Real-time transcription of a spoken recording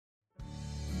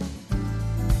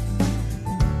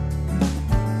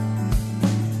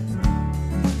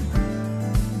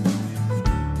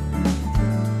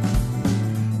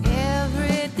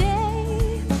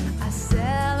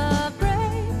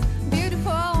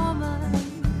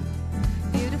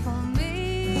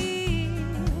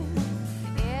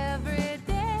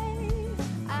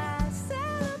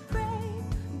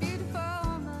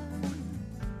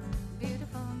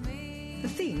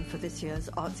year's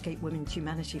Artscape Women's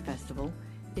Humanity Festival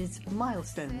is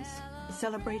Milestones,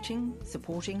 celebrating,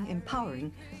 supporting,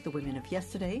 empowering the women of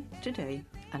yesterday, today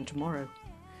and tomorrow.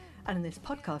 And in this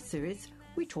podcast series,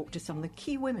 we talk to some of the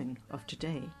key women of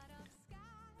today.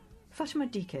 Fatima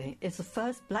Dike is the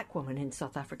first black woman in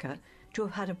South Africa to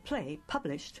have had a play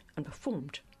published and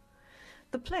performed.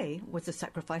 The play was The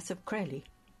Sacrifice of Crowley,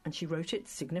 and she wrote it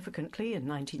significantly in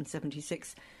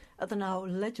 1976 at the now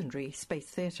legendary Space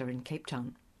Theatre in Cape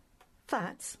Town.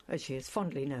 Fats, as she is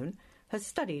fondly known, has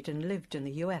studied and lived in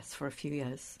the US for a few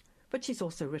years, but she's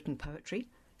also written poetry,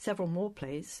 several more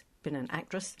plays, been an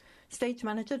actress, stage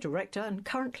manager, director, and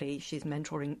currently she's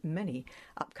mentoring many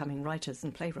upcoming writers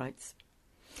and playwrights.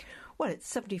 Well, at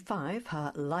 75,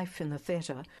 her life in the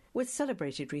theatre was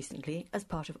celebrated recently as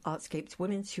part of Artscape's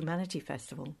Women's Humanity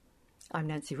Festival. I'm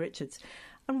Nancy Richards,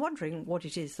 and wondering what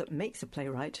it is that makes a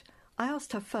playwright, I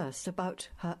asked her first about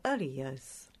her early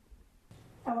years.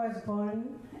 I was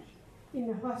born in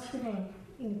a hospital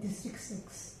in District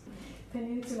 6,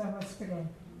 Peninsula Hospital.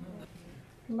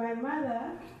 My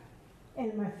mother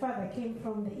and my father came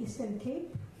from the Eastern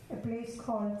Cape, a place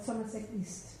called Somerset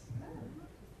East.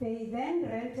 They then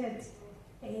rented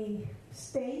a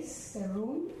space, a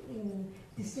room in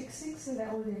District 6 in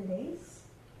the olden days,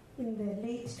 in the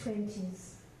late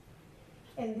 20s.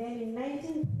 And then in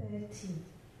 1930,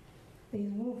 they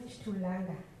moved to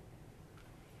Langa.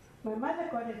 My mother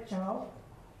got a job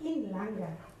in Langa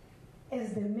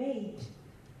as the maid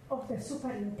of the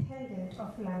superintendent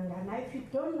of Langa. Now, if you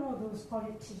don't know those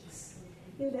politics,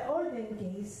 in the olden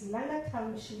days, Langa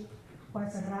Township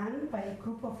was run by a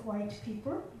group of white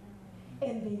people,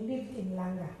 and they lived in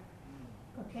Langa,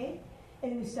 okay?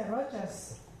 And Mr.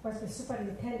 Rogers was the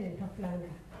superintendent of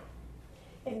Langa.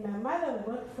 And my mother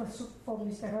worked for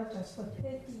Mr. Rogers for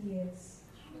 30 years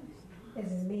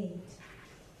as a maid.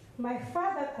 My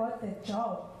father got the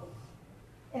job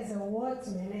as a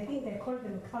wardsman. I think they call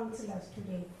them councillors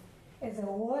today, as a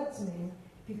wardsman,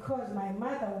 because my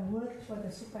mother worked for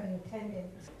the superintendent.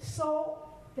 So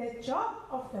the job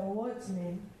of the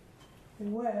wardsmen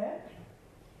were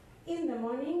in the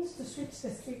mornings to switch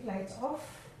the street lights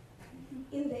off,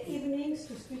 in the evenings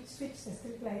to switch the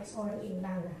street lights on in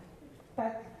Langa.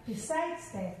 But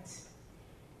besides that,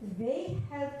 they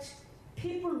helped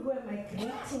people who were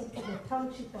migrating to the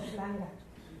township of Langa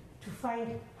to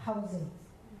find housing.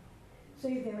 So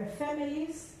if there were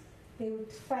families, they would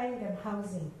find them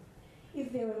housing.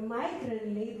 If there were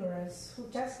migrant laborers who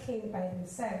just came by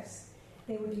themselves,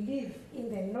 they would live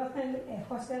in the northern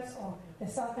hostels or the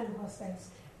southern hostels.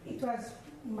 It was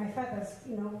my father's,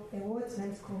 the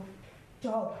wardsman's group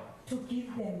job to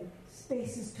give them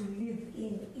spaces to live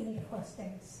in the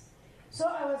hostels. So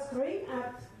I was growing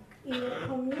up in a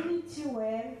community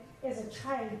where, as a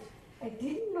child, I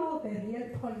didn't know the real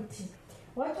politics.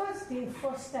 What was being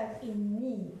fostered in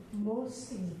me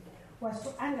mostly was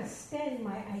to understand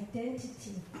my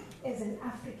identity as an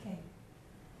African,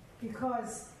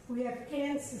 because we have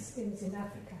clan systems in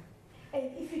Africa.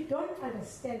 And if you don't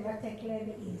understand what a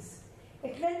clan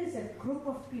is a group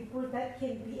of people that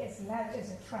can be as large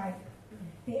as a tribe.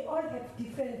 They all have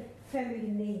different family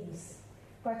names,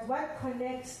 but what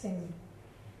connects them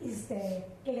is the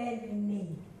clan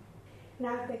name.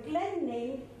 Now, the clan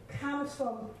name comes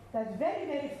from that very,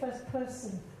 very first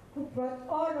person who brought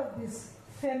all of these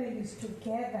families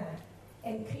together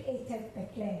and created the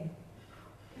clan.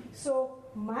 So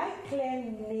my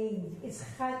clan name is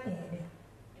Khatebe,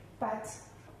 but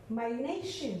my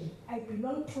nation, I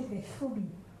belong to the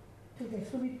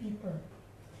Flubi people.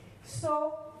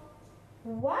 So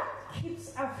what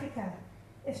keeps Africa,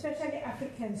 especially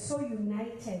Africans, so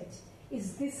united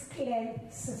is this clan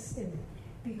system.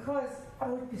 Because I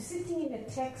would be sitting in a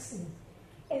taxi,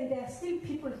 and there are still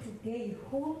people today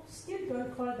who still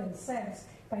don't call themselves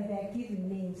by their given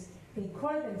names. They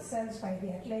call themselves by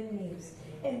their clan names.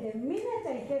 And the minute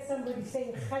I hear somebody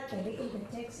saying Khatebe in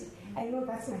the taxi, I know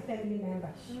that's my family member.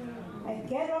 I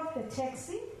get off the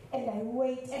taxi and I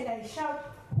wait and I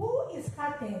shout, "Who is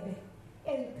Khatebe?"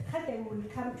 And Khatebe will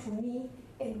come to me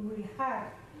and will hug.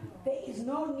 There is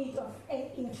no need of an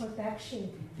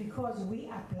introduction because we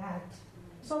are blood.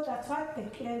 So that's what the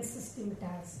clan system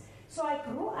does. So I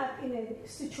grew up in a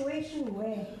situation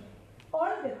where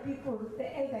all the people,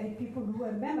 the elderly people who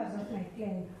were members of my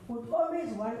clan, would always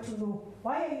want to know,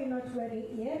 why are you not wearing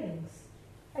earrings?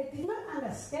 I did not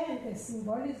understand the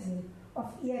symbolism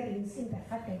of earrings in the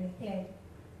Khatebe clan.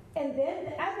 And then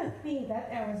the other thing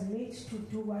that I was made to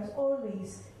do was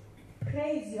always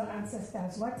praise your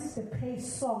ancestors. What is the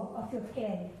praise song of your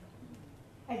clan?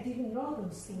 I didn't know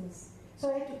those things. So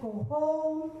I had to go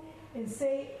home and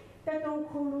say,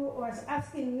 Tatomkhulu was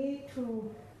asking me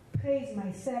to praise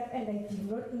myself and I did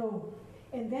not know.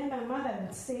 And then my mother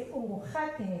would say,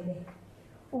 "Ungukhatele,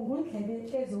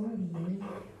 ungundlebe ezombili,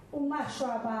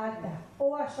 umashwabada,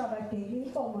 owashwabadeli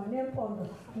inkomo nempondo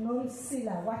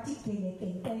nomsila wathi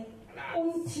gelekeke,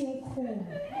 umthimkhulu."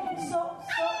 So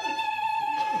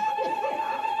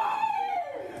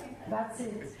that's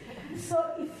it.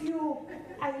 So if you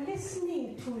are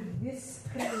listening to this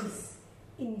praise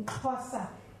in Xhosa,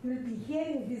 you'll be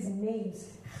hearing these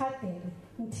names: Khatele,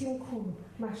 Mthimkhulu,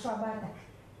 Mashwabada.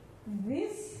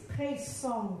 This praise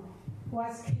song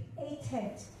was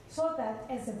created so that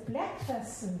as a black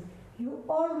person, you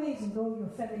always know your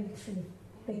family tree,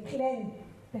 the clan,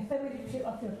 the family tree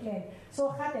of your clan. So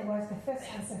Khatele was the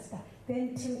first ancestor.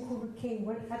 Then Mthimkhulu came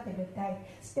when Khatele died,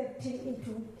 stepped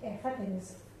into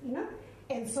Khatele's,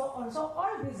 and so on. So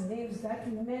all these names that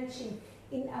we mention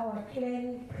in our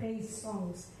clan praise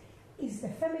songs is the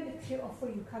family tree of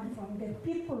where you come from, the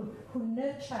people who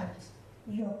nurtured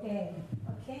your clan,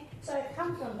 okay? So I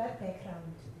come from that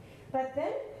background. But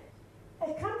then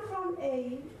I come from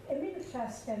a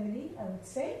middle-class family, I would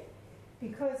say,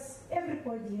 because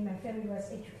everybody in my family was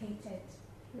educated.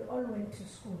 We all went to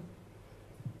school.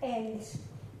 And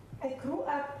I grew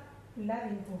up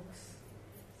loving books.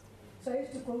 So I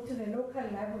used to go to the local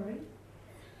library,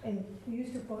 and we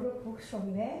used to borrow books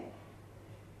from there.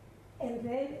 And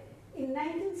then in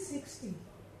 1960,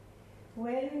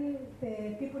 when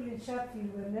the people in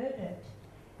Sharpeville were murdered,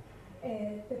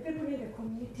 the people in the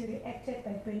community reacted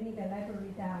by burning the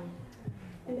library down.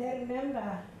 And I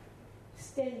remember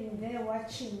standing there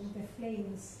watching the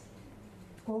flames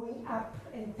going up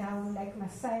and down like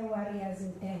Maasai warriors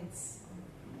in dance.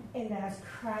 And I was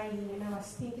crying, and I was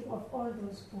thinking of all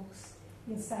those books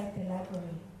inside the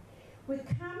library. We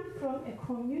come from a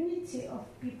community of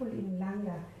people in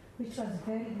Langa which was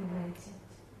very united.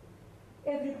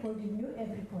 Everybody knew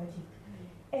everybody.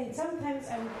 And sometimes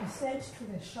I would be sent to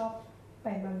the shop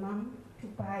by my mom to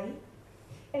buy,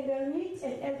 and I'll meet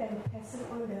an elderly person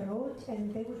on the road,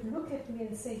 and they would look at me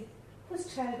and say,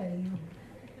 "Whose child are you?"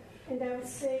 And I would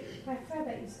say, "My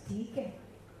father is Dike."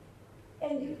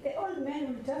 And the old man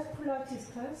would just pull out his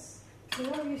purse. We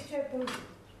used to have those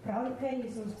brown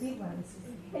pennies, those big ones.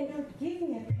 And he would give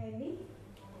me a penny.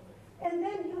 And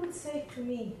then he would say to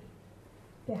me,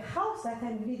 "The house that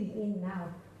I'm living in now,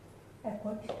 I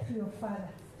got it through your father."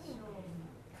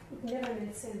 It never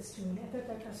made sense to me. I thought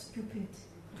that was stupid.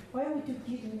 Why would you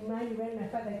give me money when my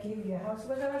father gave you a house?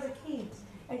 Because I was a kid.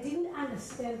 I didn't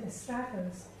understand the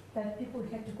struggles that people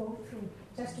had to go through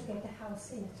just to get a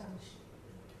house in a township.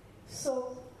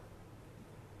 So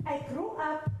I grew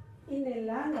up in a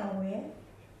Langa where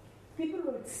people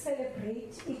would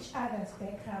celebrate each other's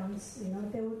backgrounds.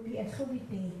 There would be a Hlubi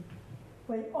day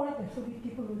when all the Hlubi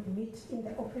people would meet in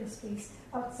the open space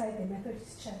outside the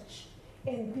Methodist church.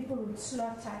 And people would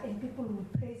slaughter, and people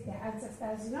would praise their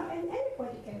ancestors, and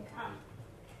anybody can come.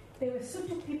 There were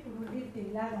Sotho people who lived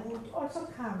in Langa who would also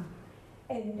come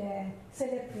and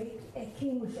celebrate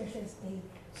King Mosheshe's day.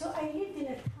 So I lived in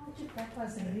a township that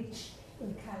was rich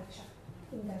in culture,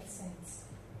 in that sense.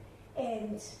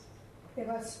 And there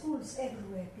were schools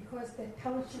everywhere because the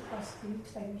township was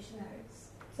built by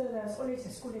missionaries. So there was always a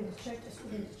school in the church, a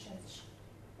school in the church.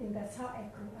 And that's how I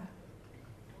grew up.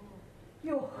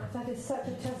 That is such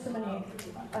a testimony.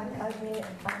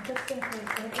 I'm just thinking,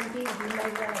 indeed, you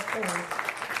may well pause.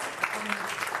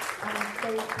 I'm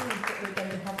very pleased that we're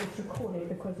going to have this recorded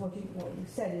because what you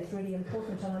said is really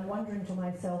important, and I'm wondering to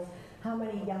myself how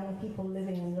many young people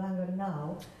living in Langa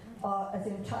now are as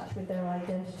in touch with their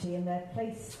identity and their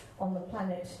place on the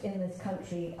planet in this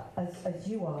country as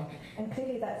you are. And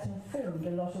clearly that's informed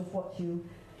a lot of what you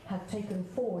have taken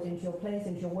forward into your plays,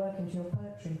 into your work, into your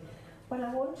poetry. But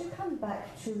I want to come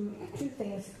back to two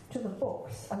things, to the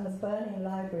books and the burning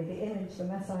library, the image, the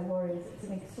Maasai warriors. It's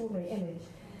an extraordinary image.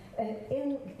 And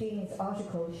in Dean's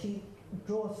article, she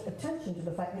draws attention to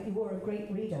the fact that you were a great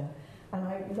reader. And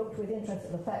I looked with interest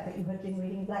at the fact that you had been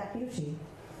reading Black Beauty,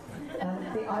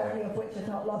 the irony of which is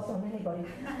not lost on anybody,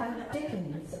 and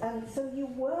Dickens. And so you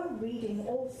were reading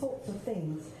all sorts of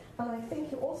things. And I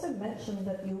think you also mentioned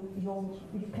that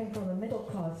you came from a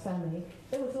middle-class family.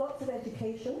 There was lots of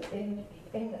education in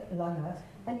Langa,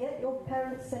 and yet your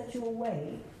parents sent you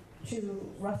away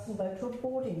to Rustenburg to a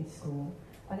boarding school.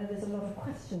 I know there's a lot of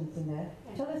questions in there.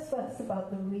 Tell us first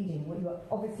about the reading. Well, you were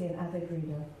obviously an avid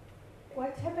reader.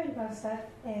 What happened was that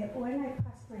when I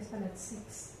passed my standard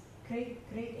 6, grade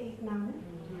 8 now.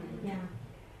 Mm-hmm. Yeah.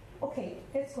 Okay,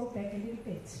 let's go back a little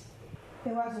bit.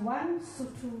 There was one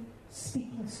Sotho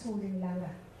speaking school in Langa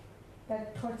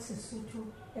that taught Sesotho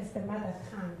as the mother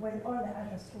tongue when all the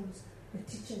other schools were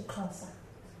teaching Xhosa.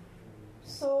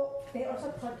 So they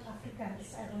also taught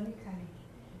Afrikaans, ironically.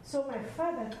 So my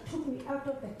father took me out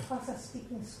of the Xhosa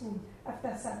speaking school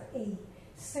after sub A,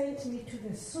 sent me to the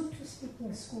Sotho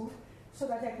speaking school so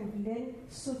that I could learn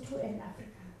Sotho and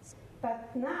Afrikaans.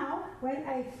 But now, when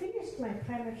I finished my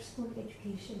primary school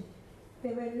education,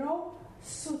 there were no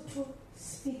Sotho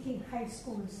speaking high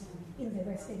schools in the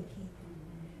Western Cape.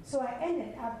 So I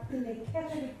ended up in a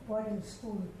Catholic boarding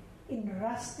school in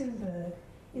Rustenburg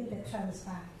in the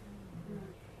Transvaal.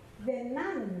 The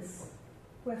nuns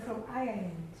were from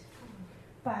Ireland,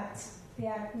 but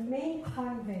their main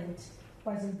convent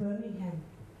was in Birmingham.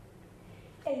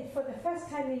 And for the first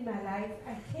time in my life,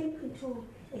 I came into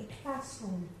a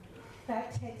classroom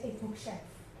that had a bookshelf.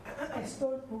 I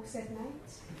stole books at night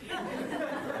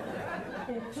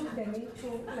and took them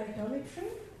into my dormitory,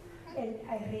 and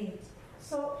I read.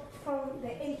 So from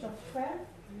the age of 12,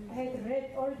 I had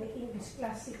read all the English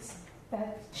classics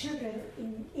that children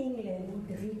in England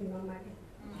would read normally.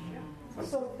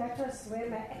 So that was where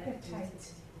my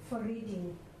appetite for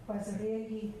reading was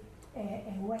really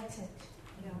whetted.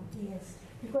 Yes,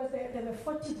 because there were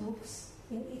 40 books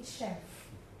in each shelf.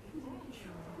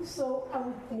 So I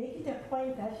would make it a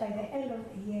point that by the end of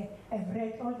the year, I've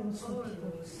read all those 40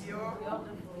 books.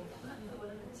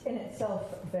 In itself,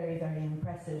 very, very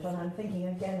impressive. And I'm thinking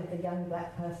again of the young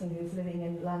black person who's living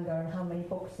in Langa and how many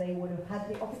books they would have had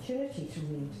the opportunity to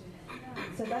read.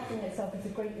 So that in itself is a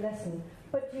great lesson.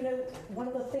 But you know, one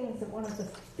of the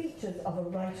features of a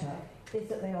writer is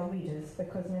that they are readers,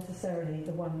 because necessarily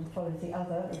the one follows the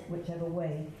other, whichever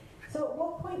way. So at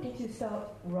what point did you start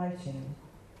writing?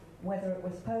 Whether it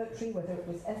was poetry, whether it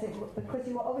was essay, because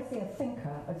you were obviously a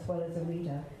thinker as well as a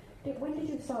reader. When did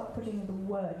you start putting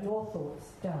your thoughts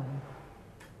down?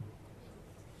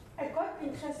 I got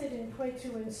interested in poetry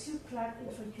when Sue Clark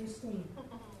introduced me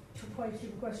to poetry,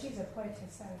 because she's a poet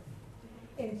herself.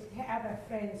 And her other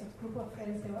friends, a group of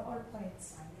friends, they were all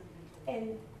poets.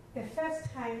 And the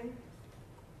first time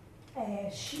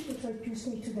she introduced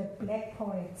me to the black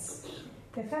poets,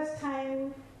 the first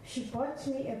time she bought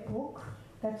me a book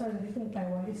that was written by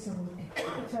Wallace Root.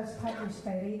 It was published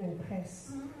by Raven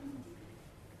Press.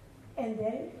 And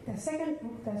then the second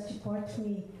book that she bought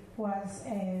me was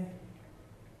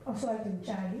Oswald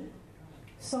Njali,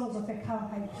 Songs of a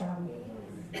Cowhide Drum.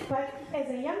 But as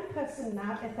a young person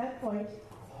now, at that point,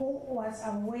 who was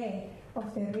aware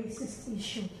of the racist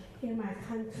issue in my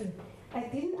country, I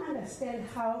didn't understand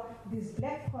how these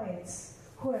black poets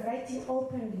who were writing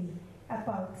openly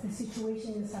about the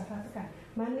situation in South Africa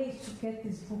managed to get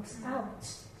these books out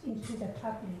into the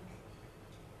public.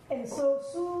 And so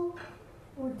Sue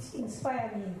would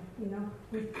inspire me,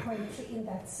 with poetry in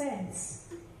that sense.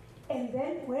 And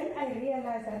then when I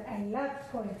realized that I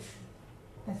loved poetry,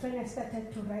 that's when I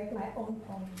started to write my own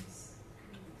poems.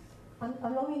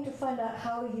 I'm longing to find out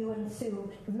how you and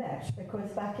Sue met, because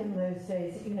back in those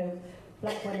days,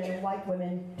 black women and white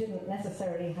women didn't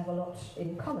necessarily have a lot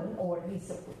in common, or at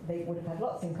least they would have had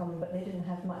lots in common, but they didn't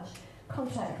have much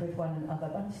contact with one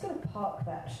another. I'm just going to park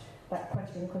that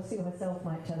question, because Sue herself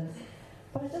might tell us.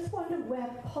 But I just wonder where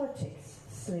politics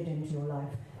slid into your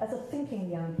life. As a thinking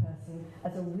young person,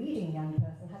 as a reading young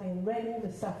person, having read all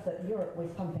the stuff that Europe was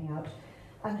pumping out,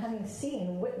 and having seen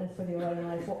and witnessed with your own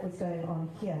eyes what was going on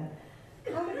here.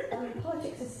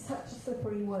 Politics is such a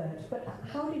slippery word, but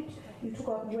how did you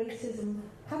talk about racism?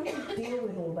 How did you deal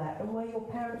with all that? And were your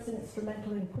parents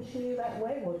instrumental in pushing you that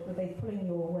way, or were they pulling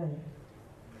you away?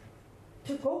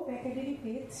 To go back a little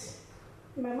bit,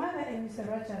 my mother and Mr.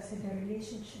 Rogers had a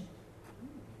relationship,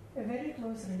 a very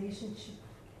close relationship,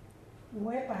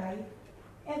 whereby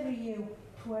every year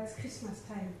towards Christmas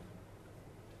time,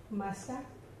 Master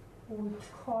would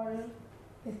call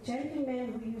the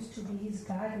gentleman who used to be his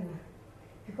gardener,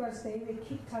 because they were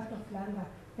kicked out of Langa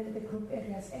when the Group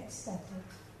Areas Act started.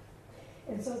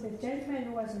 And so the gentleman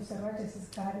who was Mr. Rogers'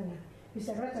 gardener,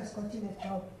 Mr. Rogers got him a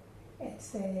job at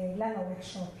the Langa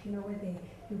workshop, where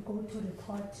you go to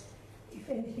report if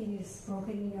anything is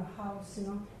broken in your house,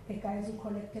 the guys who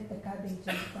collected the garbage and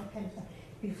that kind of stuff.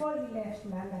 Before he left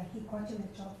Langa, he got him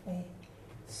a job there.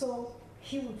 So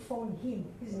he would phone him.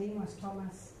 His name was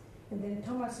Thomas. And then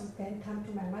Thomas would then come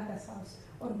to my mother's house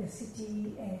on the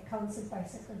city council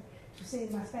bicycle to say,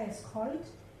 Master has called,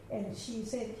 and he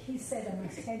said, I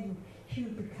must tell you, he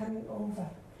will be coming over.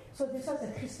 So this was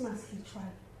a Christmas ritual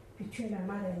between my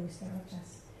mother and Mr.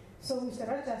 Rogers. So Mr.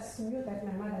 Rogers knew that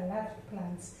my mother loved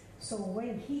plants. So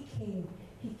when he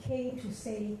came to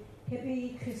say,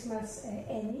 Happy Christmas,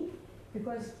 Annie,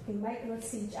 because they might not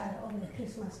see each other on the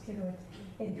Christmas period,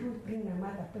 and he would bring my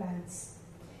mother plants.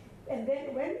 And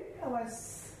then when I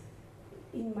was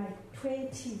in my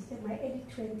 20s, in my early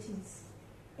 20s,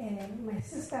 my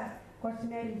sister got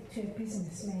married to a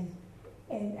businessman,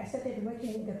 and I started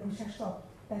working in the butcher shop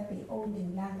that they owned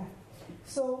in Langa.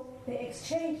 So the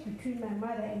exchange between my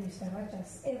mother and Mr.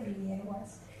 Rogers every year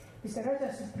was, Mr.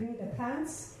 Rogers would bring the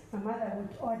plants, my mother would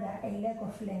order a leg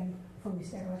of lamb from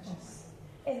Mr. Rogers.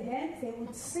 And then they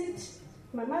would sit,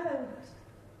 my mother would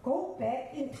go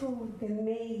back into the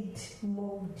maid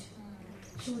mode.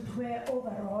 She would wear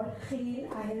overall, clean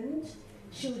ironed.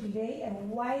 She would lay a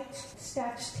white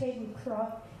starch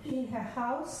tablecloth in her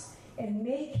house and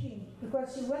make him,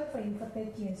 because she worked for him for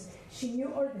 30 years, she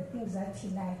knew all the things that he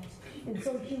liked. And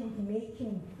so he would make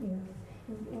him,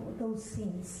 those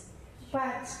things.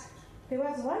 But there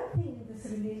was one thing in this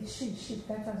relationship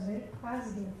that was very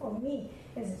positive for me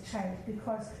as a child,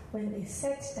 because when they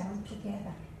sat down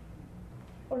together,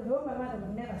 although my mother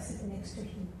would never sit next to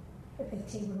him at the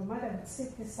table, my mother would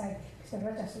sit this side, Mr.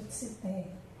 Rogers would sit there.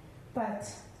 But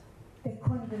the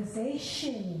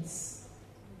conversations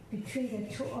between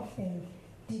the two of them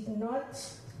did not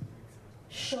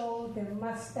show the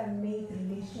master-maid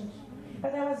relationship.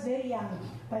 But I was very young,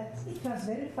 but it was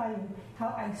very funny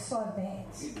how I saw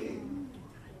that.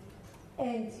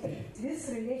 And this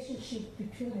relationship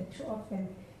between the two of them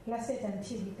lasted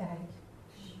until he died.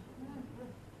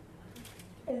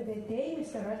 And the day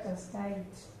Mr. Rogers died,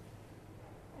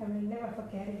 I will never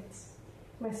forget it.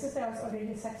 My sister was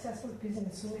already a successful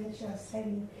businesswoman. She was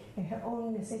having her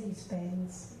own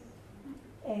Mercedes-Benz.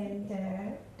 And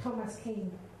Thomas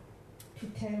came to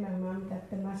tell my mom that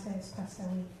the master has passed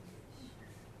away.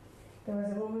 There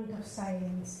was a moment of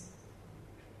silence.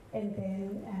 And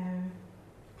then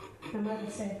my mother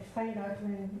said, find out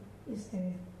when is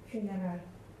the funeral.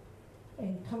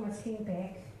 And Thomas came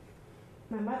back.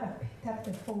 My mother picked up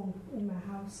the phone in my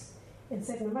house and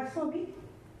said, Mama Toby,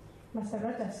 Master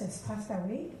Rogers has passed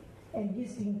away and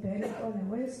he's being buried on a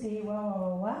Wednesday,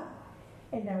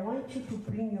 and I want you to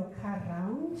bring your car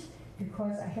round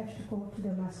because I have to go to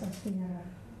the master's funeral.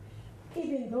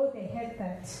 Even though they had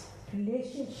that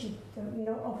relationship,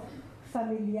 of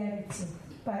familiarity,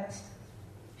 but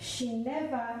she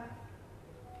never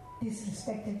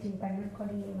disrespected him by not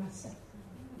calling him master.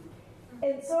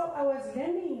 And so I was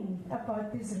learning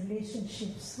about these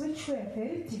relationships, which were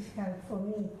very difficult for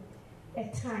me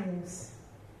at times.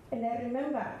 And I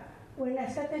remember when I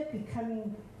started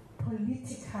becoming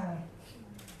political,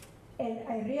 and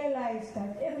I realized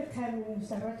that every time when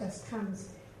Mr. Rogers comes,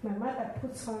 my mother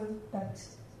puts on that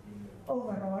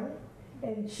overall,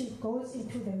 and she goes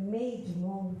into the maid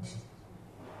mode.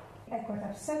 I got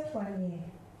upset one year,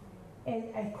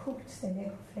 and I cooked the leg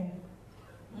of lamb.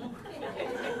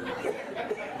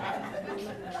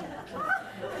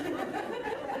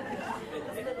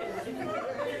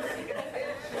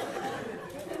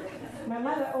 My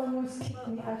mother almost kicked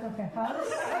me out of her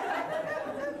house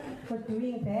for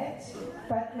doing that,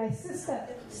 but my sister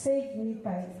saved me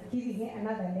by giving her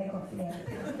another leg of lamb.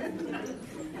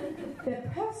 The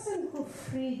person who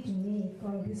freed me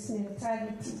from this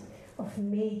mentality of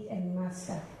maid and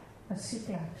master was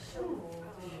Sukla.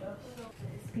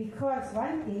 Because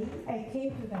one day I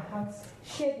came to the house,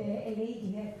 she had a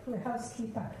lady, a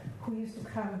housekeeper, who used to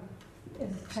come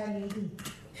as a child lady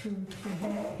to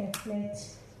her flat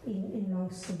in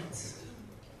Long Street,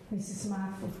 Mrs.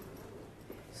 Murphy.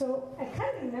 So I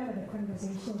can't remember the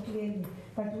conversation clearly,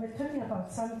 but we were talking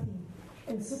about something,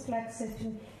 and Suklak said to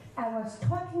me, I was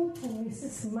talking to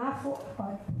Mrs. Murphy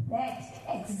about that,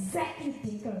 exactly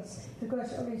Dickles, because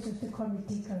she always used to call me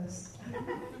Dickles.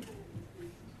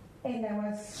 And I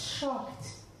was shocked,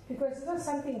 because it was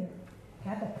something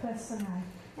rather personal.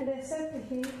 And I said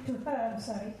to her, I'm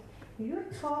sorry, will you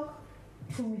talk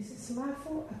to Mrs.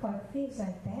 Murphy about things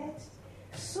like that?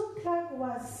 Suklak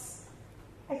was,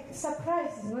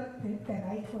 surprised is not the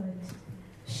right word.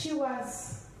 She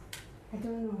was, I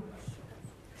don't know,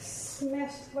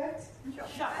 smashed, what?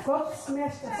 Got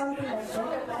smashed or something like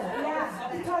that.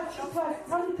 Yeah, it was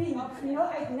something,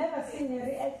 I'd never seen her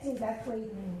reacting that way.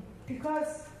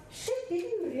 Because she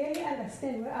didn't really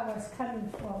understand where I was coming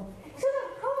from. She said,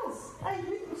 of course, I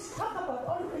need to talk about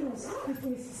all things with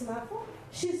Mrs. Murphy.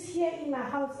 She's here in my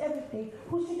house every day.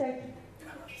 Who should I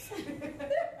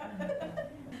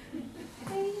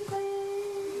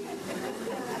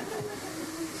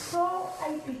So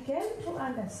I began to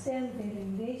understand the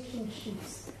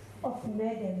relationships of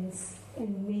maidens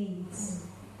and maids,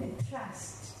 the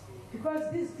trust.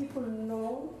 Because these people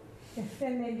know the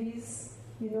families,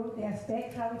 their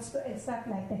backgrounds and stuff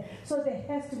like that. So there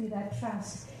has to be that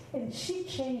trust. And she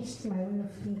changed my way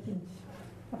of thinking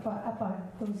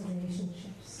about those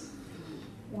relationships.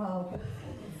 Wow.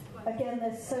 Again,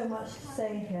 there's so much to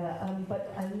say here,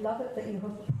 but I love it that you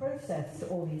have processed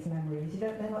all these memories.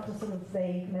 They're not just sort of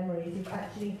vague memories, you've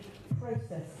actually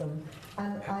processed them.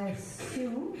 And I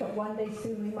assume that one day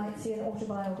soon we might see an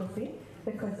autobiography,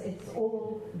 because it's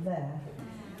all there.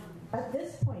 At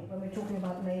this point, when we're talking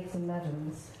about maids and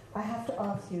madams, I have to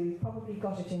ask you, you've probably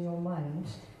got it in your mind,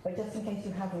 but just in case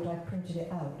you haven't, I've printed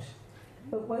it out.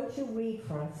 But won't you read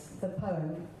for us the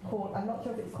poem called, I'm not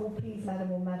sure if it's called Please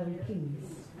Madam or Madam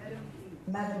Please?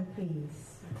 Madam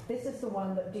Please. This is the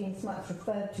one that Dean Smuts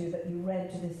referred to, that you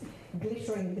read to this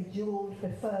glittering, bejeweled,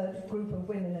 befurred group of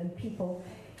women and people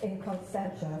in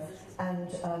Constantia, and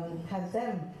had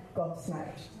them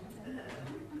gobsmacked.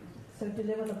 So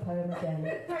deliver the poem again.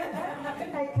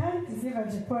 I can't deliver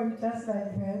the poem just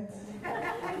like that.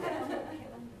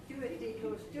 Do it,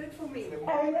 Dico. Do it for me.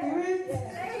 I do it.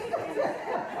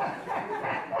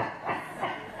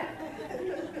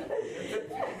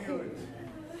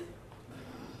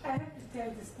 I have to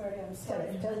tell the story. I'm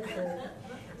sorry. Tell the story.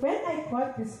 When I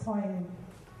got this poem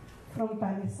from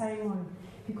Barney Simon,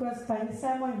 because Barney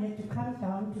Simon had to come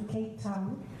down to Cape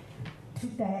Town to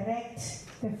direct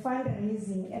the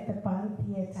fundraising at the Barn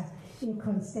Theatre in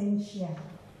Constantia.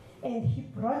 And he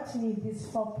brought me these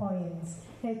 4 poems.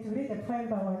 I had to read a poem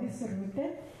by Wallace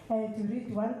Rute, I had to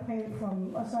read one poem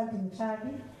from Oswald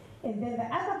Nchali, and then the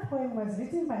other poem was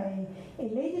written by a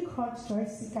lady called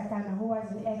Joyce Sikakana, who was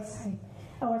in exile.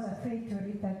 I was afraid to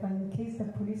read that one in case the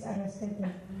police arrested me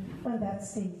on that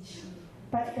stage.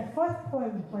 But the 4th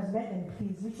poem was Madam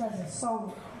Please, which was a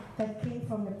song that came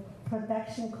from a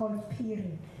production called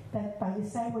Piri that Barney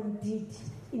Simon did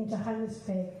in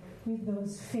Johannesburg with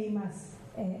those famous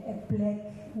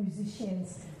black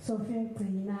musicians, Sophie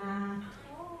Brina,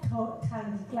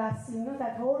 Tandy Glass,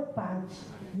 that whole bunch,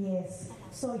 yes.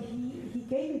 So he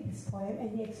gave me this poem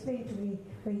and he explained to me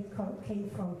where it came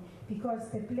from, because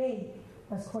the play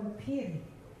was called Piri,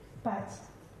 but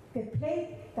the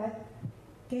play that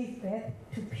gave birth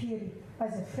to Piri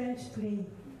was a French play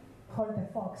called The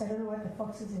Fox. I don't know what The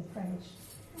Fox is in French.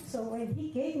 So when he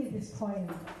gave me this poem,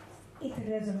 it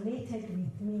resonated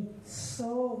with me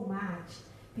so much,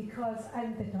 because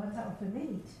I'm the daughter of a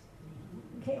maid.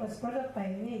 Okay, I was brought up by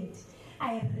a maid.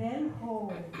 I ran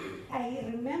home. I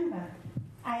remember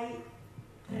I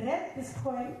read this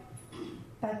poem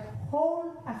that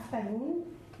whole afternoon,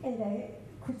 and I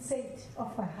could say it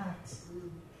off by heart.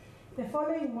 The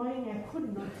following morning, I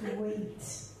could not wait.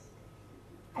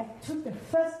 I took the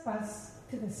first bus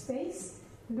to the space,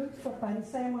 looked for Barney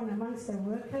Simon amongst the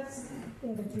workers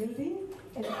in the building,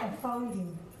 and I found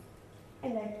him.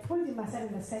 And I pulled him aside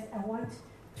and I said, I want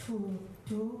to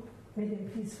do Madam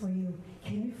Please for you.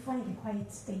 Can you find a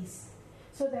quiet space?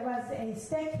 So there was a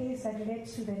staircase that led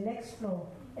to the next floor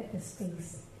at the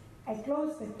space. I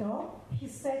closed the door, he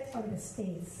sat on the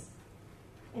stairs,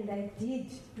 and I did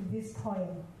this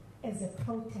poem as a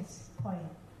protest poem.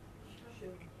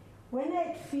 When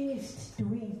I finished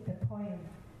doing the poem,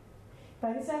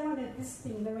 Barney Simon had this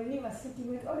thing that when he was sitting, he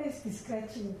would always be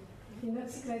scratching. You're not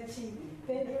scratching.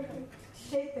 Then he would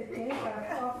shake the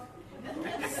data off.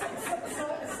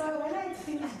 So when I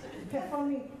finished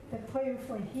performing the poem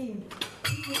for him,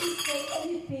 he didn't say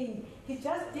anything. He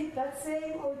just did that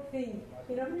same old thing,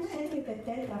 shaking the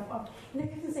data off. And I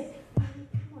couldn't say, Barney,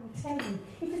 come on, tell me.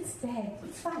 If it's bad,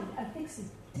 it's fine, I'll fix it.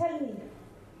 Tell me.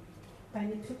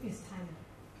 Barney took his time.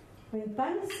 When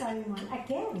Barney Simon,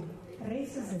 again,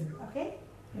 racism, okay?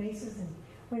 Racism.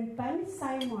 When Barney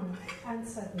Simon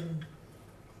answered me,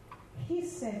 he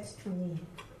said to me,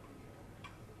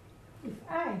 if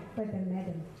I were the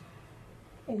madam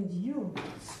and you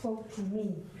spoke to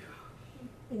me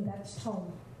in that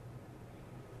tone,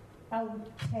 I would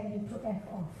tell you to F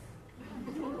off.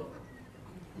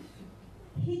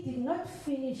 He did not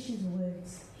finish his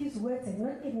words. His words had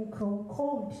not even grown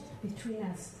cold between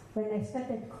us when I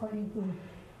started calling him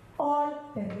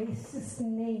all the racist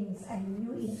names I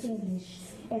knew in English,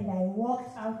 and I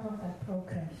walked out of that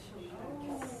program.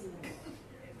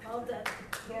 All done.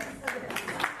 Yes.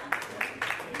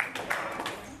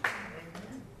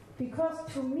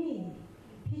 Because to me,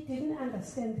 he didn't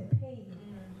understand the pain.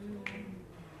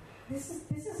 This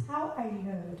is how I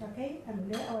learned, okay? I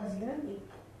was learning.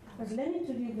 I was learning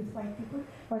to live with white people.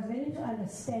 I was learning to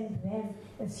understand them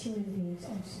as human beings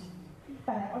also.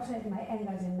 But I also had my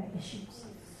angers and my issues.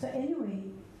 So anyway,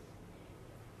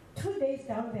 2 days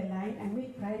down the line, I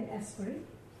met Brian Asbury,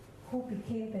 who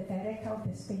became the director of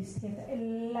the Space Theatre. A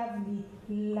lovely,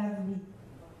 lovely.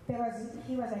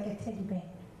 He was like a teddy bear.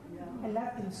 I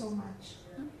loved him so much.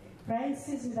 Brian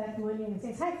sees me that morning and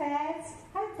says, "Hi, Fats.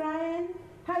 Hi, Brian.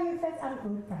 How are you, Fats?" "I'm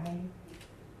good, Brian."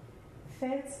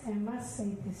 Fats, I must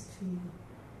say this to you.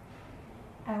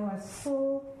 I was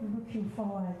so looking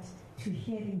forward to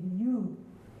hearing you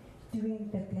doing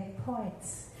the Black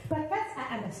Poets. But that's,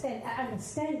 I understand. I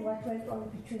understand what went on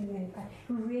between you and Kai.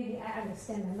 Really, I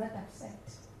understand. I'm not upset.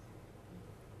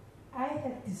 I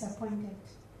had disappointed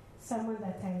someone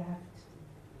that I loved.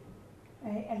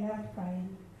 I loved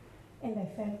Brian. And I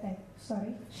felt like,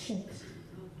 sorry, shit.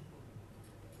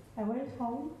 I went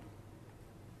home.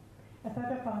 I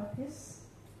thought about this.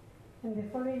 And the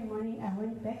following morning, I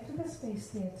went back to the Space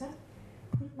Theatre,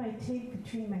 put my tail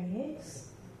between my legs,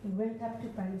 and went up to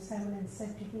Barney Simon and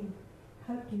said to him,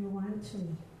 how do you want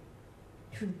me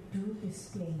to do this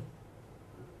play?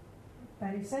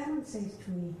 Barney Simon says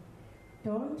to me,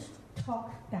 don't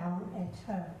talk down at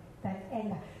her, that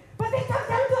Ella. But they talk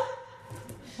down to her!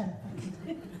 Shut up,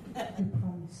 Fatima. You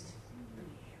promised.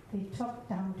 They talked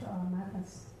down to our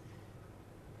mothers.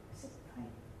 I said, fine.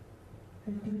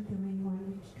 I'll do it the way you want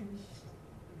me to do it.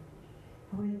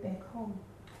 I went back home.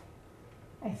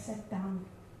 I sat down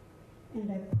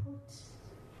and I put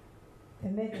the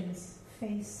madam's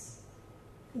face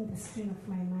in the screen of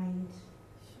my mind.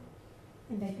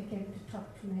 And I began to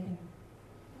talk to Madam.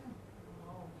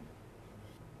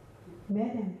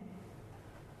 Madam,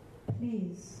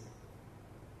 please,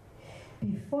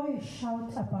 before you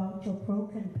shout about your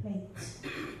broken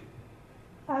plate,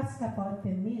 ask about the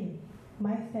meal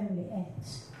my family ate.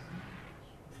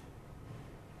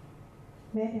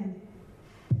 Madam,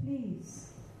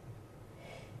 please,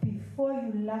 before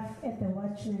you laugh at the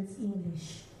watchman's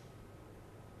English,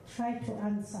 try to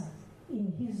answer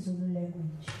in his Zulu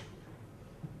language.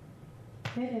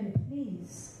 Madam,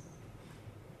 please,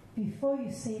 before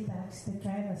you say that the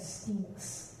driver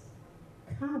stinks,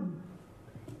 come,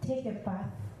 take a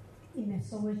bath in a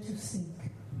Soweto sink.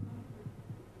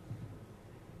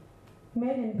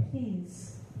 Madam,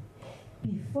 please,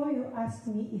 before you ask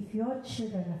me if your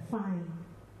children are fine,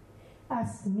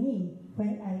 ask me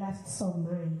when I last saw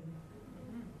mine.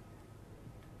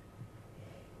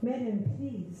 Madam,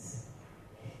 please,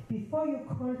 before you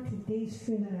call today's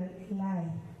funeral a lie,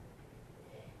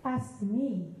 ask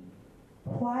me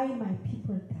why my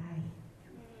people die.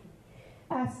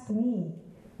 Ask me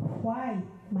why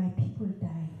my people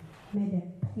die.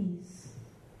 Madam, please.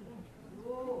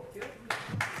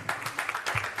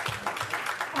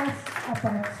 Ask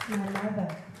about my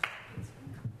mother.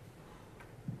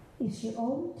 Is she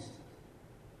old?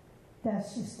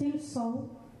 Does she still sew?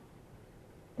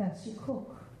 Does she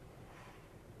cook?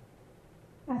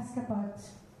 Ask about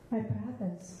my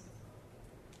brothers.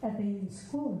 Are they in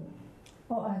school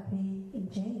or are they in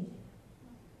jail?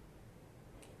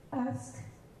 Ask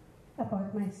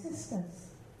about my sisters.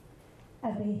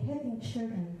 Are they having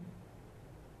children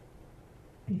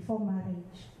before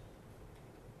marriage?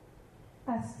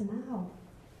 Ask now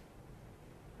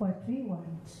what we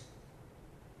want.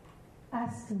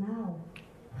 Ask now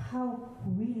how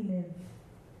we live.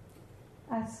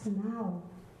 Ask now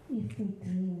if we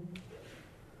dream.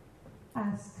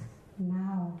 Ask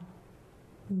now,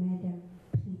 Madam,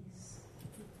 please.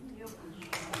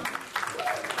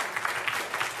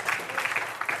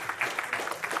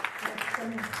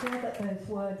 And it's clear that those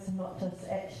words are not just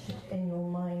etched in your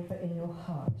mind, but in your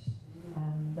heart.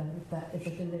 That is a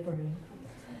delivery.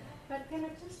 But can I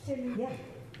just tell you,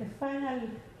 the final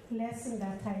lesson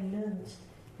that I learned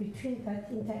between that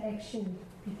interaction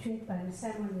between Barney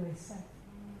Simon and myself,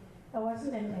 I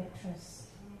wasn't an actress.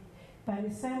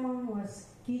 Barney Simon was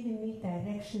giving me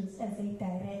directions as a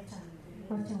director,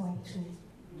 not a white man.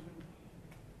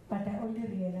 But I only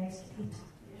realized it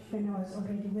when I was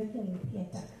already working in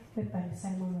theatre, where Barney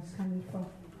Simon was coming from.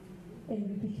 And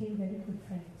we became very good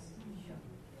friends.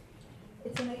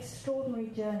 It's an extraordinary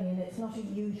journey, and it's not a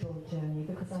usual journey,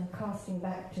 because I'm casting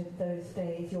back to those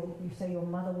days. You say your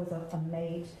mother was a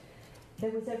maid. There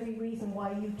was every reason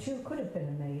why you too could have been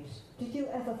a maid. Did you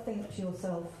ever think to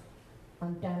yourself,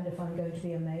 I'm damned if I'm going to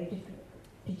be a maid?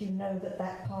 Did you know that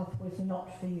that path was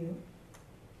not for you?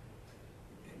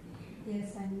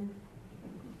 Yes, I knew.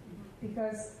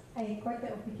 Because I got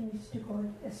the opportunity to go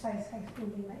as far as high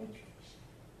school in my education.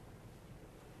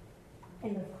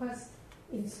 And of course,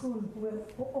 in school, we were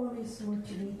always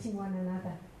motivating one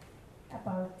another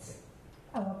about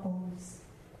our goals.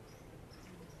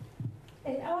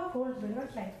 And our goals were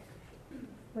not like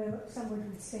where somebody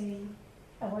would say,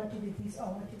 I want to do this, I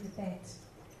want to do that.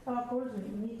 Our goals were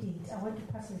immediate. I want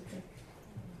to pass matric.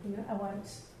 I want,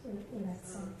 in that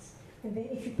sense. And then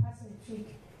if you pass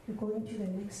matric, you go into the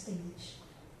next stage.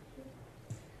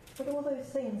 But all those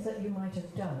things that you might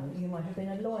have done, you might have been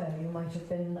a lawyer, you might have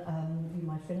been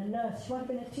a nurse, you might have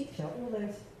been a teacher, all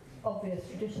those obvious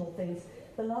traditional things,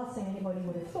 the last thing anybody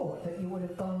would have thought that you would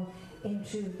have gone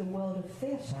into the world of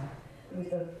theatre.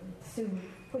 Sue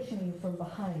pushing you from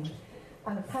behind.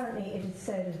 And apparently it is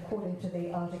said, according to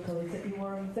the article, is that you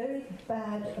were a very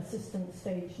bad assistant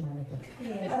stage manager.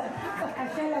 Yes. I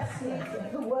fell asleep.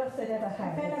 The worst they'd ever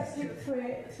had. I fell asleep through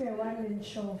a one-man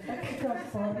show. It was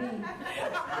boring.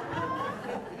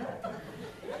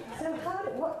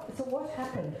 So what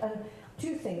happened? And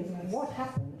two things. What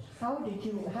happened? How did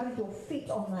your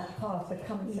feet on that path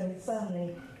become so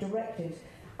firmly directed?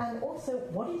 And also,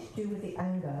 what did you do with the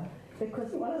anger?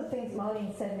 Because one of the things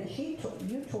Marlene said that you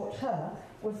taught her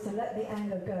was to let the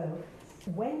anger go.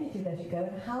 When did you let it go,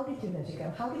 and how did you let it go?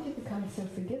 How did you become so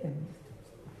forgiving?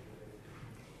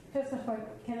 First of all,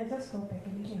 can I just go back a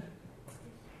little?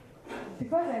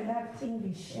 Because I loved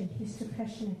English and history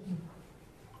passionately,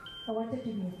 I wanted to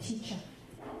be a teacher.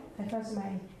 That was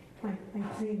my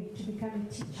dream, to become a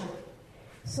teacher.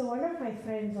 So one of my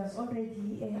friends was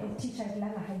already a teacher at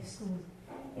Langa High School.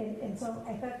 And so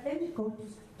I thought, let me go to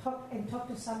talk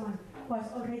to someone who was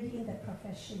already in the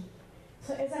profession.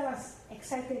 So as I was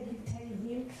excitedly telling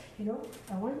him,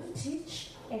 I want to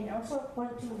teach and I also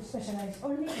want to specialize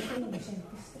only in English and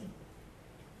history.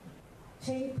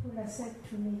 Jane Pula said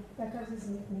to me, that was his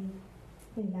nickname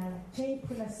in Lala. Jane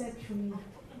Pula said to me,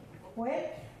 well,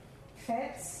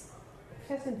 first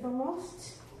and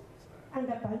foremost,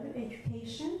 under bundle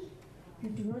education, you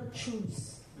do not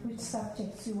choose which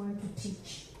subjects you want to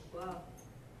teach. Wow.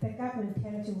 The government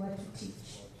tells you what to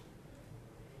teach.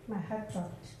 My heart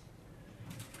dropped.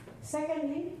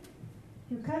 Secondly,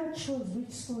 you can't choose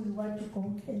which school you want to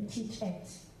go and teach at.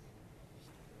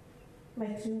 My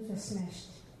dreams were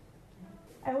smashed.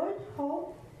 I went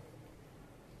home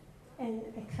and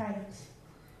I cried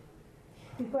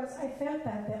because I felt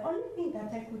that the only thing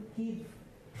that I could give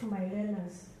to my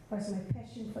learners was my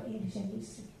passion for English and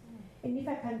history. And if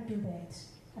I can't do that,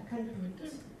 I can't do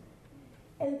it.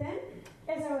 And then,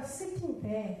 as I was sitting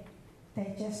there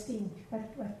digesting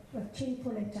what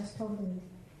Chinpul had just told me,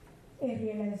 a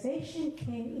realization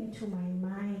came into my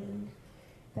mind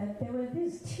that there were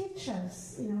these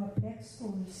teachers in our black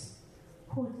schools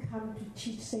who would come to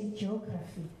teach, say,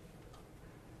 geography.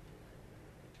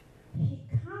 He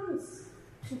comes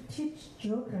to teach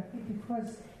geography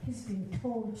because he's been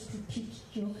told to teach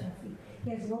geography. He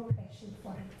has no passion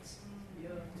for it.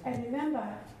 I remember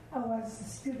I was a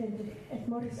student at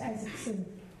Maurice Isaacson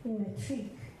in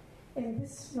Matric, and it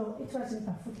was in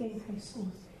Bafokeng High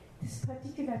School. This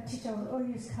particular teacher would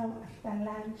always come after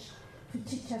lunch to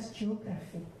teach us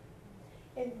geography.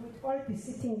 And we'd all be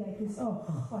sitting like this, oh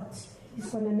God, he's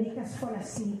going to make us fall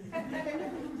asleep.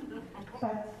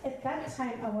 But at that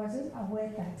time, I wasn't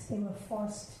aware that they were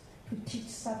forced to teach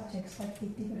subjects that they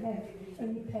didn't have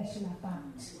any passion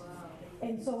about.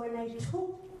 And so when I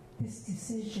took this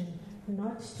decision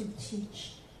not to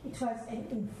teach, it was an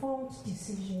informed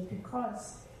decision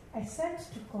because I said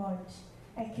to God,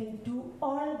 I can do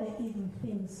all the evil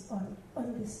things on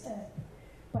this earth,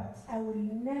 but I will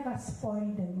never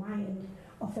spoil the mind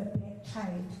of a black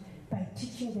child by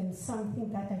teaching them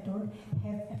something that I don't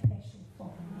have a passion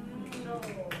for. No.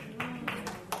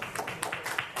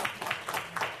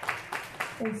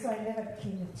 And so I never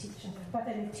became a teacher, but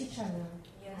I'm a teacher now.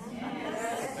 Yes.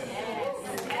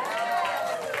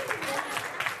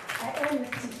 I am a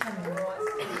teacher now.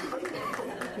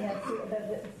 Yes,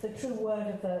 the true word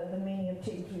of the meaning of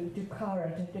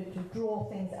dukara, to draw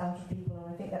things out of people,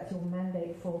 and I think that's your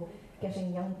mandate for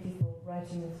getting young people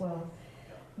writing as well.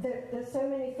 There's so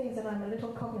many things, and I'm a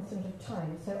little cognizant of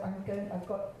time, so I've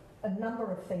got a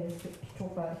number of things to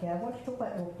talk about here. I want to talk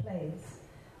about your plays.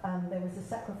 There was The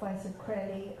Sacrifice of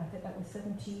Crowley, I think that was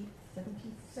 76. I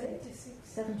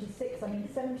mean,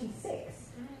 76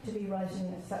 to be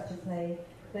writing such a play.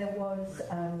 There was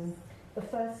The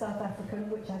First South African,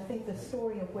 which I think the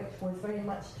story of which was very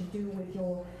much to do with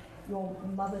your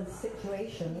mother's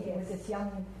situation. Yes. With this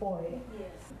young boy.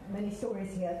 Yes. Many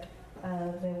stories here.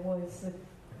 There was The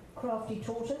Crafty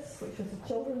Tortoise, which was a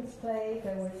children's play.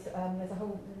 There's a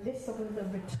whole list of them. The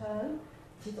Return,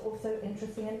 which is also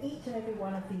interesting, and each and every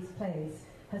one of these plays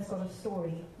has got a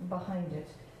story behind it.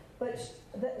 But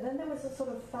then there was a sort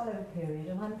of fallow period,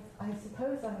 and I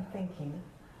suppose I'm thinking,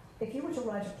 if you were to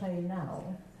write a play now,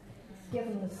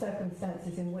 given the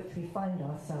circumstances in which we find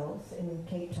ourselves in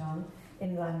Cape Town,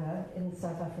 in Langa, in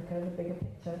South Africa, the bigger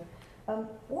picture,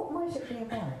 what might it be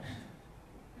about?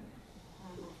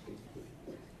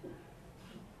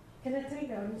 Can I tell you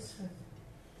the honest truth?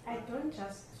 I don't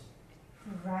just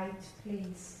write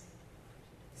plays.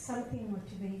 Something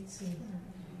motivates me.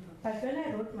 But when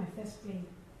I wrote my first play,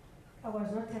 I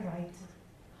was not a writer.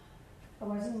 I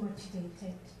wasn't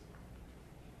motivated.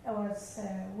 I was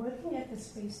working at the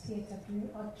Space Theatre doing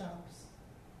odd jobs,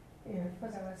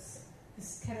 because I was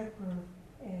this terrible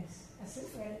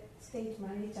stage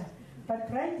manager. But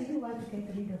Brian didn't want to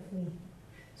get rid of me.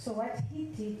 So what he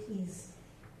did is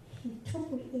he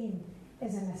took me in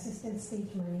as an assistant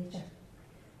stage manager,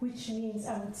 which means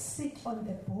I would sit on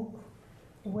the book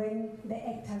when the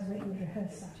actors were in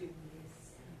rehearsal.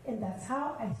 And that's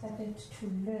how I started to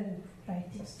learn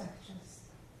writing structures.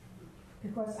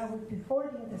 Because I would be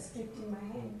holding the script in my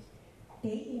hand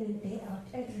day in and day out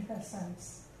at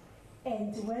rehearsals.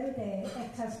 And when the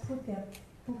actors put their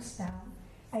books down,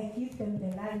 I give them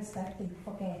the lines that they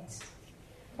forget.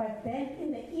 But then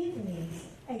in the evenings,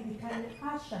 I became an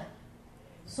usher.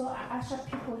 So I usher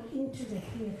people into the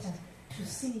theater to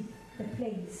see the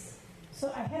plays.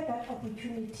 So I had that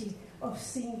opportunity of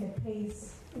seeing the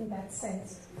plays in that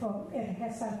sense from a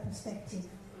rehearsal perspective,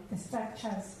 the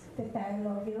structures, the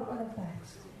dialogue, all of that.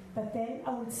 But then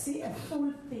I would see a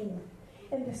full thing.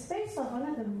 And the space was one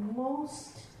of the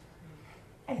most,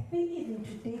 I think even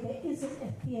today, there isn't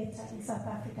a theater in South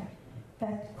Africa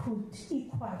that could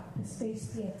equal the Space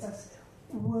Theatre's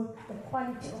work, the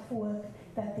quality of work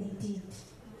that they did.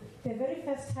 The very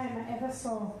first time I ever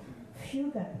saw a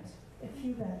Fugard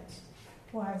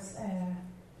was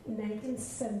in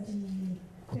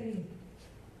 1973.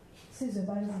 Caesar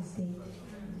Banzi's day.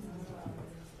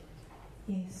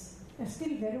 Yes, I'm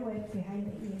still very wet behind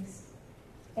the ears.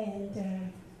 And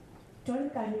John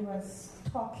Kani was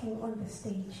talking on the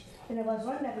stage, and I was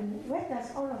wondering, where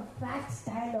does all of that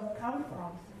dialogue come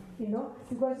from?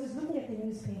 Because he's looking at the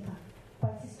newspaper,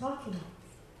 but he's talking.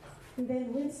 And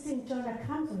then Winston Jonah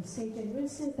comes on stage, and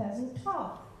Winston doesn't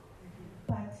talk.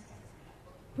 But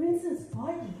Winston's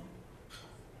body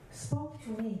spoke to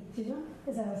me,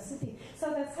 as I was sitting.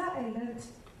 So that's how I learned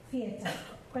theater.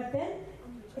 But then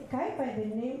a guy by the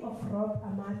name of Rob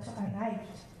Amato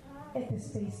arrived at the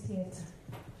Space Theatre.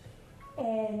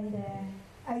 And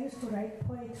I used to write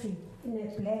poetry in a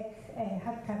black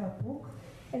hardcover book,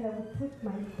 and I would put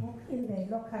my book in the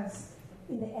lockers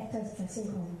in the actors' dressing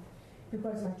room,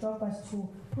 because my job was to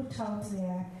put out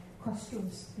their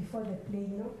costumes before the play,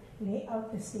 lay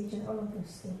out the stage and all of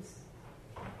those things.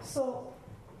 So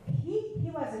he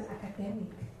was an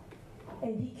academic,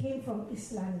 and he came from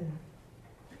East London.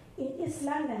 In East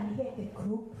London, he had a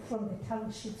group from the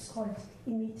townships called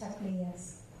Imita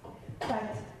Players.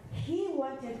 But he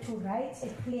wanted to write a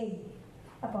play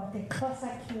about a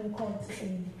Xhosa king called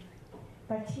Eli,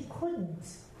 but he couldn't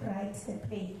write the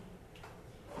play.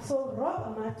 So Rob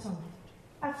Amato,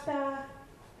 after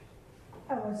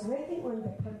I was working on the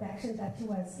production that he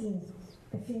was in,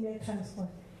 the female transport,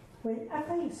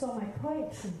 after he saw my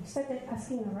poetry, he started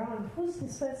asking around, who's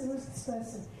this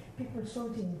person? People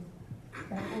showed him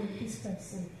that I'm this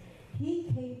person.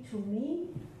 He came to me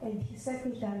and he sat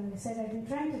me down and he said, I've been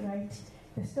trying to write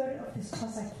the story of this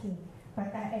Xhosa king,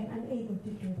 but I am unable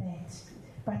to do that.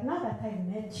 But now that I've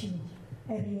met you,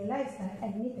 I realized that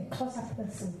I need a Xhosa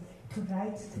person to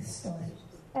write this story.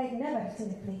 I'd never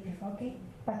written a play before, okay?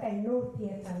 But I know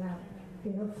theater now,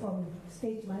 from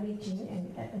stage managing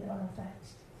and all of that.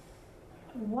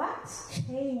 What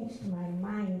changed my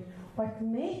mind, what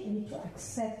made me to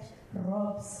accept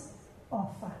Rob's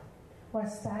offer,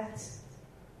 was that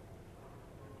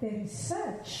the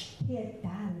research he had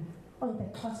done on the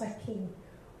Xhosa king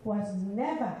was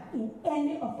never in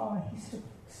any of our history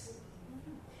books.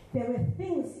 There were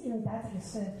things in that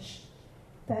research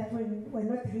that were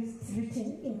not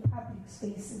written in public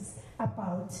spaces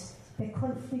about the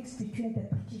conflicts between the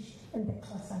British and the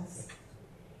Xhosas.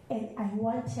 And I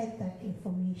wanted that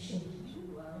information.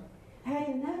 I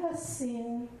had never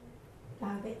seen,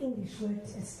 the English word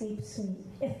escapes me,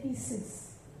 a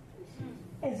thesis.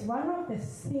 As one of the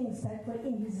things that were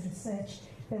in his research,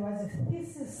 there was a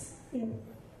thesis in,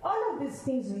 all of these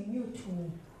things were new to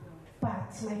me.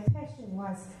 But my passion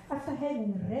was, after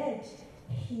having read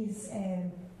his,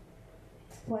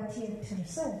 what he had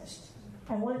researched,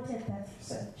 I wanted that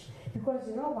research. Because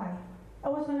you know why? I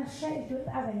was going to share it with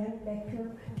other young black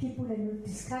people and we'll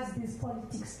discuss these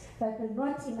politics that were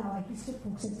not in our history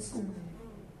books in school.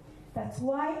 That's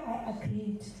why I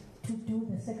agreed to do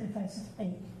the sacrifice of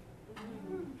faith.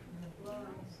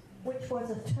 Which was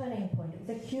a turning point. It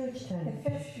was a huge turning point. The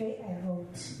first play I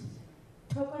wrote,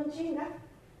 Tokonjinga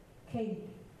came.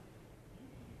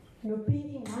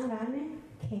 Nopindi Mangane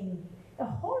came. A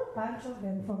whole bunch of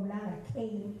them from Langa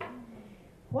came.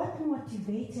 What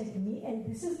motivated me, and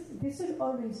this will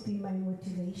always be my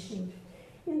motivation.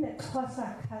 In the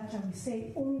Xhosa culture, we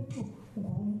say Umtu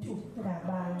ngumtu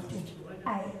ngabantu.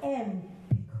 I am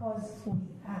because we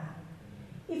are.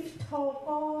 If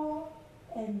Toko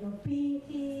and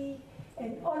Nopindi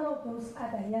and all of those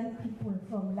other young people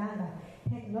from Langa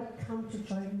had not come to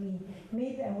join me,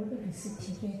 maybe I wouldn't be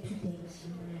sitting here today.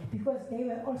 Because they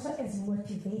were also as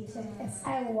motivated as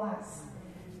I was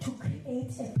to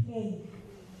create a play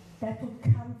that would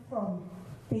come from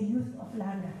the youth of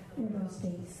Langa in those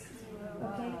days.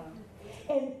 Okay?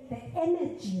 And the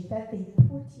energy that they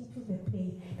put into the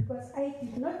play, because I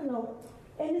did not know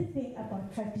anything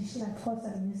about traditional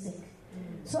Xhosa music.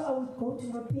 So I would go to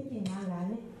Nopinki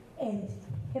Mangane and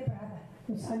her brother,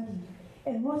 Msandi,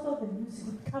 and most of the music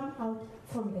would come out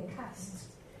from the cast.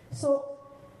 So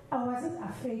I wasn't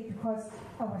afraid because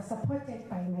I was supported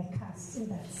by my cast in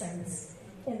that sense.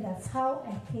 And that's how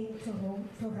I came to Rome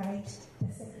to write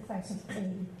The Sacrifice of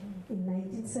Cain in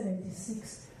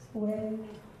 1976 when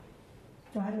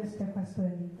Johannesburg was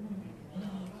burning.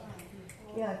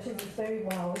 Yeah, it is very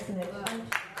wow, isn't it? And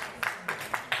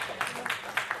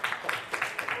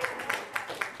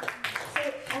so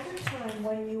at a time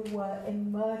when you were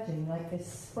emerging like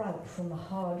this sprout from the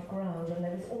hard ground and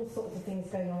there was all sorts of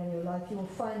things going on in your life, you were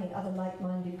finding other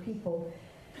like-minded people.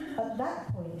 At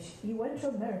that point, you went to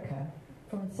America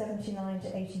from 79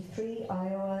 to 83,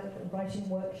 Iowa, writing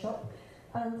workshop,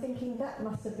 and I'm thinking that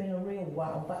must have been a real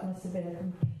wow, that must have been a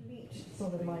complete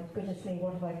sort of, my goodness me,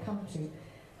 what have I come to?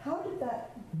 How did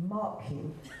that mark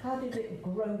you? How did it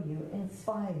grow you,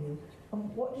 inspire you?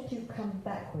 And what did you come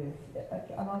back with?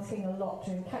 I'm asking a lot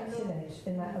to encapsulate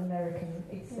in that American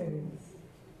experience.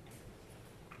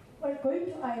 Well, going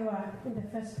to Iowa in the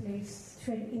first place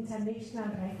to an international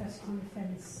writers'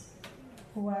 conference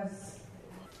was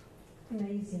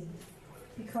amazing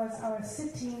because I was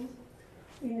sitting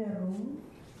in a room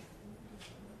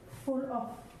full of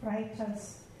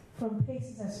writers from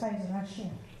places as far as Russia,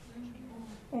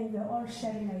 and we're all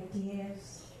sharing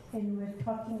ideas and we're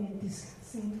talking and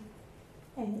discussing,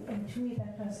 and to me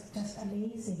that was just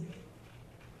amazing.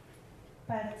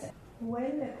 But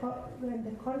when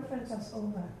the conference was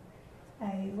over,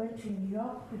 I went to New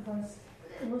York because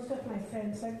most of my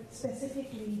friends,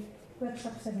 specifically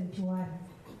Workshop 71,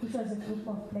 which was a group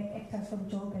of black actors from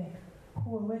Joburg who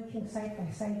were working side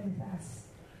by side with us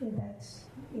in that,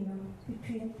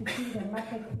 between the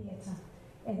Market Theatre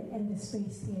and the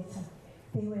Space Theatre.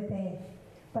 They were there.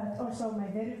 But also my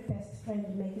very best friend,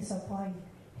 Maggie Sapoy,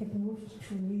 had moved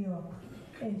to New York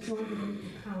and she wanted me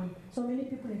to come. So many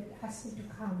people had asked me to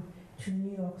come to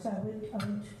New York. So I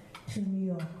went to New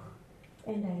York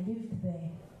and I lived there.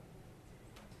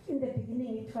 In the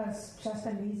beginning it was just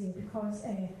amazing because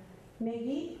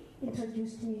Maggie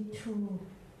introduced me to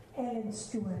Ellen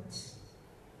Stewart,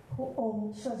 she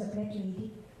was a black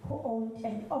lady, who owned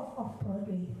an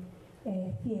off-Broadway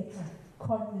theatre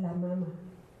called La Mama.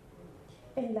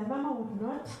 And La Mama would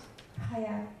not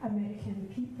hire American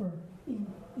people in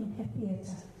her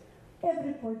theatre.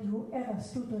 Everybody who ever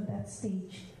stood on that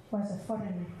stage was a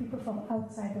foreigner, people from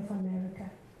outside of America.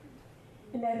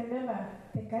 And I remember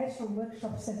the guys from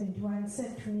Workshop 71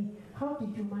 said to me, how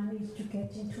did you manage to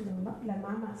get into La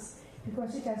Mamas?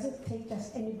 Because it doesn't take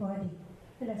just anybody.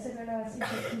 And I said, well, I was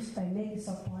introduced by Maggie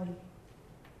Sapoy.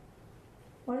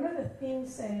 One of the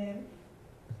things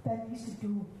that we used to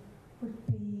do would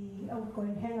be, I would go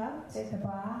and hang out at the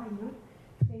bar,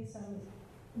 play some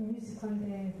music on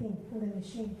the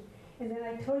machine. And then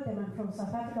I told them, I'm from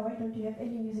South Africa, why don't you have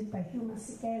any music by Hugh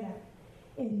Masekela?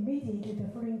 And immediately the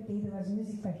following day there was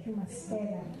music by Hugh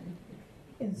Masekela,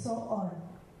 and so on.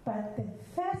 But the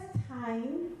first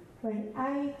time when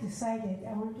I decided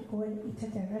I want to go and eat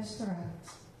at a restaurant,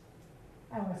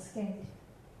 I was scared.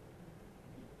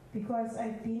 Because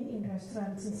I've been in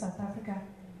restaurants in South Africa.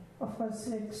 Of course,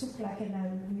 like Suklak and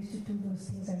I used to do those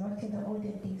things a lot in the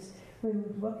olden days. We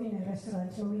would work in a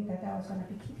restaurant knowing that I was going to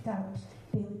be kicked out.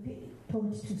 They would be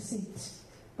told to sit.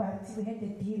 But we had a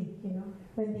deal,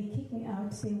 When they kicked me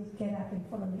out, they would get up and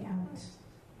follow me out.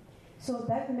 So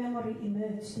that memory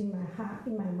emerged in my heart,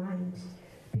 in my mind,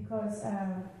 because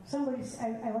I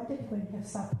wanted to go and have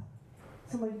supper.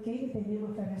 Somebody gave me the name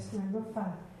of a restaurant not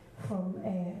far from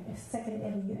 2nd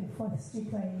Avenue and 4th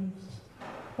Street where I lived.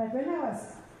 But when I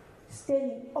was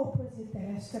standing opposite the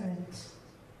restaurant,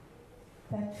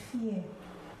 that fear,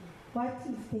 what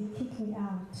if they kick me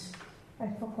out?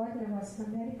 I'd forgotten I was in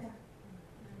America.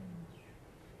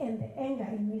 And the anger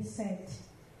in me said,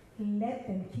 let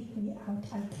them kick me out,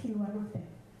 I'll kill one of them.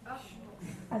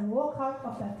 I'll walk out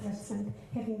of that restaurant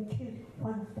having killed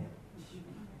one of them.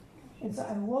 And so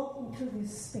I walked into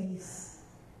this space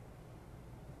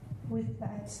with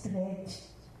that dread,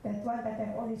 that one that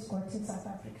I've always got in South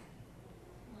Africa.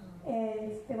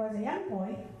 And there was a young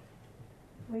boy,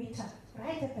 waiter,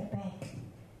 right at the back.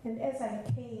 And as I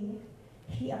came,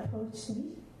 he approached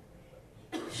me,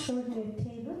 showed me a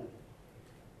table,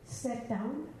 sat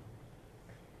down,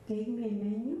 gave me a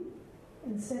menu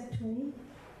and said to me,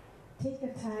 take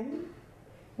your time.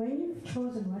 When you've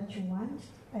chosen what you want,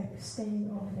 I'll be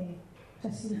standing over there.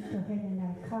 Just lift your hand and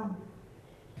I'll come.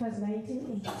 It was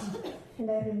 1980, and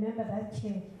I remember that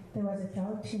year there was a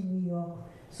drought in New York,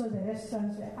 so the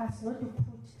restaurants were asked not to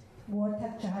put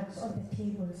water jugs on the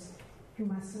tables. You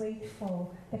must wait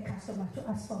for the customer to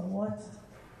ask for water.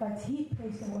 But he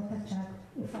placed the water jug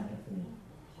in front of me.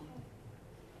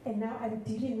 And now I'm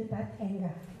dealing with that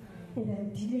anger, and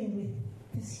I'm dealing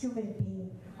with this human being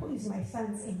who is my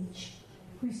son's age,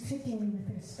 who is treating me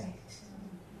with respect.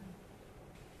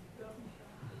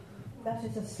 That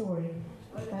is a story.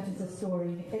 That is a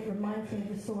story. It reminds me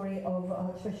of the story of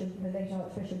the late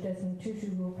Archbishop Desmond Tutu,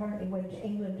 who apparently went to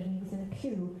England and he was in a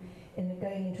queue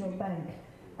going into a bank,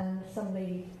 and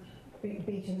somebody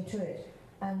beat him to it.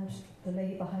 And the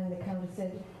lady behind the counter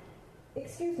said,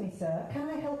 "Excuse me, sir, can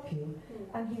I help you?"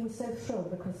 And he was so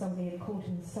thrilled because somebody had called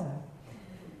him sir.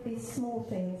 These small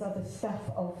things are the stuff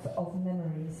of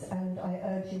memories, and I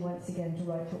urge you once again to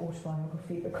write your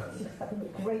autobiography because you have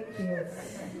a great deal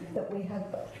that we have.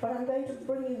 But I'm going to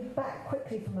bring you back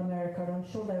quickly from America, and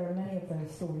I'm sure there are many of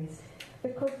those stories.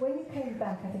 Because when you came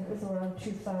back, I think it was around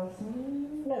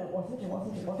 2000. No, it wasn't.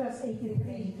 It was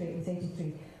 83. It was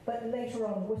 83. But later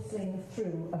on, whistling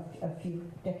through a few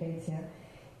decades here,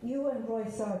 you and Roy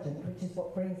Sargent, which is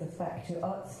what brings us back to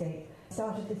Artscape,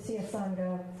 started the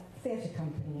Siasanga Theatre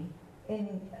Company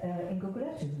in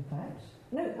Guguletu, in fact.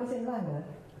 No, it was in Langa.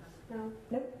 No.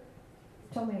 Nope.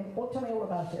 Tell me all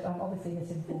about it. I'm obviously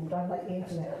misinformed. I'm like the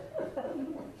internet.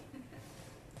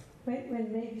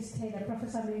 When Mavis Taylor,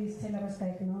 Professor Mavis Taylor was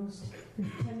diagnosed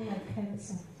with terminal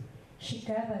cancer, she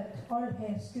gathered all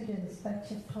her students that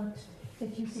she taught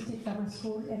at UCT Drama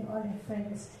School and all her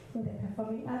friends in the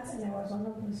performing arts, and I was one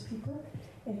of those people,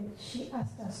 and she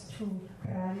asked us to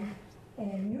run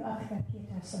a New Africa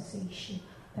Theatre Association.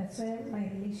 That's where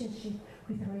my relationship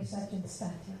with Roy Sargent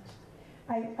started.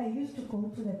 I used to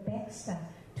go to the Baxter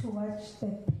to watch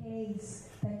the plays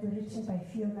that were written by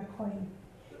Fiona Coyne,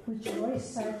 which Roy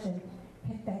Sargent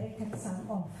had directed some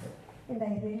of, and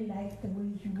I really liked the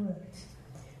way he worked.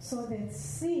 So the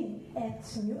scene at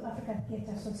New African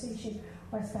Theatre Association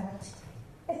was that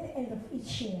at the end of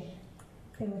each year,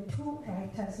 there were two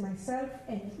writers, myself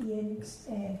and Ian,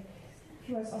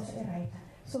 he was also a writer.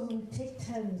 So we would take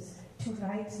turns to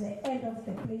write the end of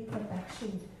the play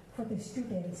production for the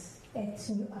students at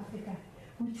New Africa,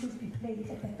 which would be played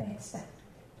at the Baxter.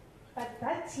 But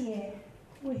that year,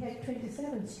 we had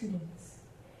 27 students.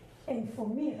 And for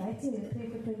me, writing a play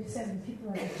for 27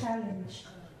 people was a challenge.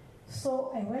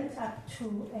 So I went up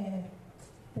to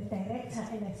the director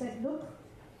and I said, look,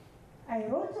 I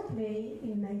wrote a play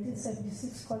in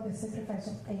 1976 called The Sacrifice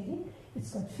of Eli.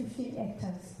 It's got 15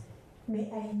 actors. May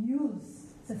I use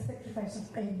The Sacrifice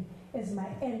of Eli as my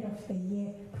end of the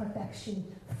year production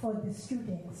for the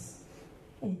students?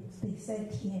 And they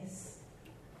said yes.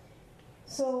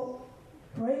 So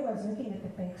Roy was looking at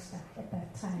the Baxter at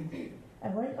that time. I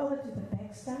went over to the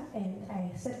Baxter and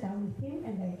I sat down with him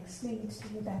and I explained to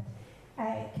him that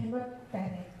I cannot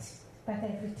direct, but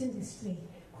I've written this play.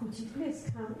 Could you please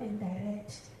come and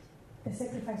direct The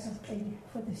Sacrifice of Eli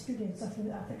for the students of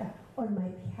New Africa on my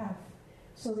behalf?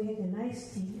 So we had a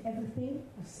nice deal, everything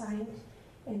was signed,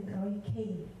 and Roy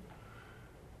came.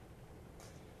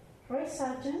 Roy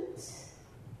Sargent,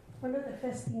 one of the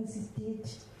first things he did,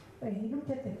 he looked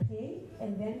at the play,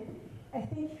 and then I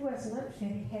think he was not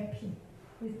very happy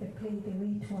with the play the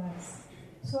way it was.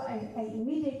 So I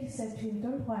immediately said to him,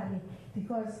 don't worry,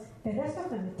 because the rest of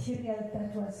the material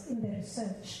that was in the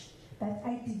research that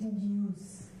I didn't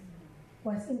use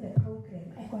was in the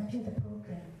program. I got in the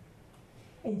program.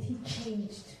 And he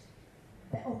changed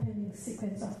the opening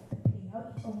sequence of the play, how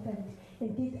it opened,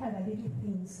 and did other little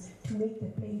things to make the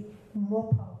play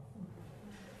more powerful.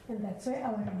 And that's where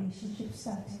our relationship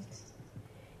started.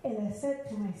 And I said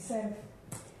to myself,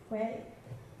 well,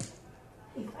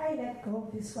 if I let go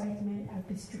of this white man, I'll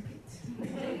be stupid.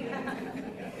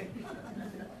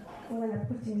 I'm going to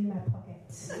put him in my pocket.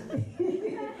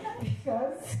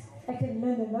 Because I can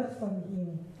learn a lot from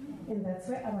him. And that's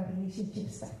where our relationship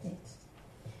started.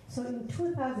 So in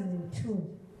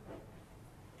 2002,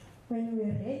 when we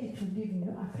were ready to leave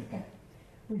New Africa,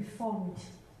 we formed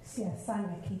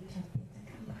Siasanga Cape Town Theatre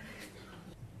Company.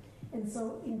 And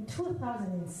so in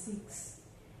 2006,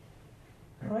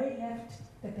 Roy left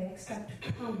the Baxter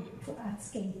to come to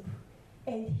Artscape,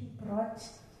 and he brought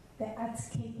the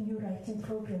Artscape new writing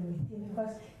program with him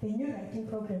because the new writing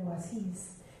program was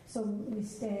his. So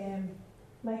Mr.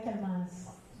 Michael Mars,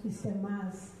 Mr.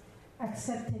 Mars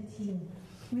accepted him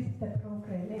with the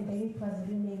program, and then it was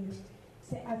renamed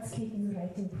the Artscape new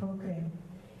writing program.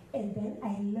 And then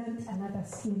I learned another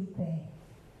skill there.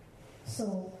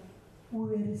 So we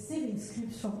were receiving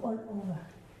scripts from all over.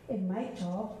 And my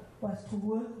job was to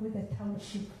work with the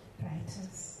township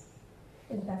writers.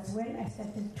 And that's when I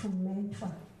started to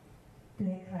mentor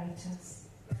black writers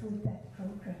through that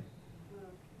program.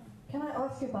 Can I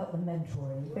ask you about the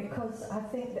mentoring? Because I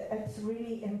think that it's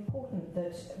really important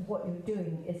that what you're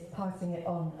doing is passing it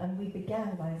on. And we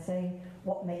began by saying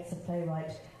what makes a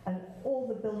playwright. And all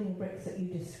the building bricks that you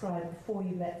described before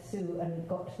you met Sue and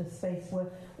got to the space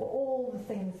were all the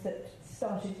things that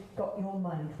got your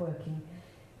mind working.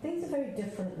 Things are very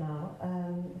different now,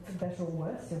 for better or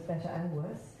worse, or better and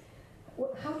worse.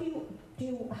 How do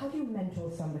you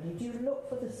mentor somebody? Do you look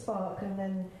for the spark and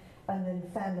then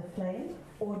fan the flame,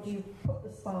 or do you put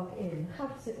the spark in? How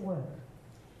does it work?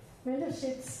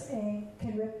 Mentorships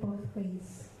can work both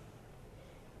ways.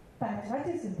 But what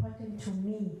is important to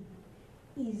me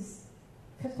is,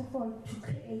 first of all, to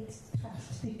create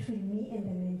trust between me and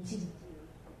the mentee.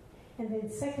 And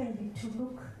then secondly, to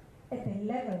look at the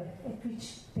level at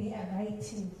which they are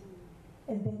writing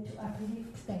and then to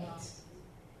uplift that.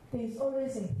 There is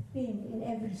always a theme in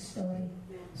every story.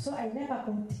 So I never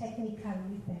go technical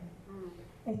with them.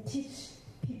 I teach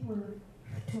people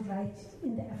to write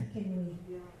in the African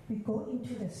way. We go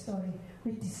into the story,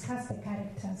 we discuss the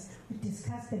characters, we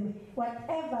discuss them,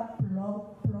 whatever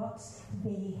blocks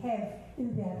they have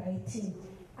in their writing,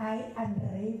 I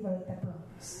unravel the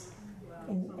blocks.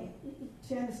 And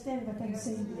do you understand what I'm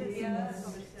saying?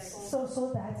 Yes.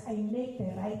 So that I make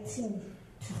the writing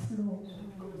to flow.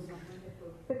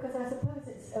 Because I suppose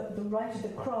it's the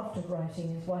craft of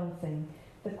writing is one thing.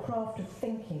 The craft of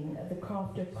thinking, the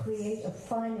craft of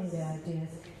finding the ideas,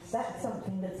 that's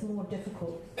something that's more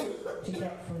difficult to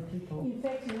get from people. In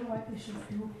fact, you know what we should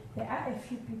do? There are a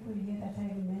few people here that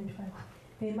I mentored.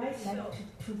 They might like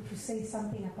to say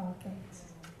something about that.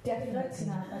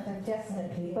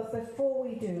 Definitely. But before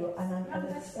we do,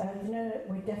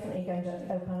 we're definitely going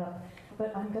to open up.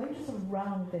 But I'm going to sort of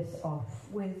round this off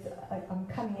with, I'm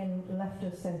coming in left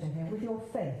of centre here, with your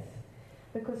faith.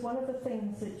 Because one of the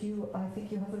things that I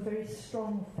think you have a very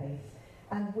strong faith.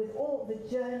 And with all the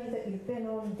journey that you've been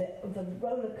on, the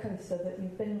roller coaster that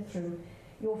you've been through,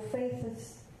 your faith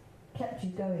has kept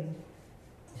you going.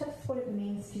 Tell us what it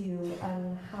means to you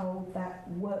and how that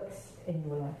works in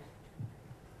your life.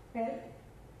 Well,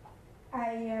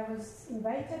 I was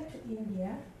invited to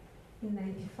India in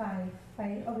 '95 by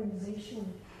an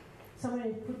organization. Someone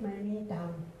had put my name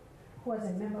down, who was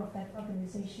a member of that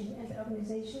organization, and the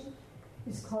organization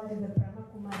is called the Brahma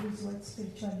Kumaris World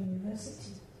Spiritual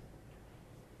University.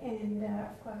 And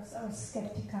of course, I was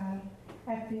skeptical.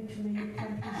 I've been to many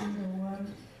countries in the world.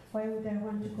 Why would I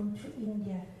want to go to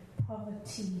India?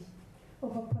 Poverty,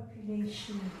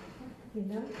 overpopulation, you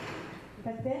know?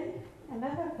 But then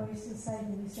another voice inside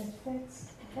me said,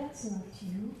 that's not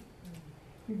you.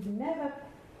 You've never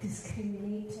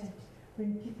discriminated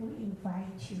when people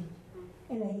invite you.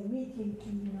 And I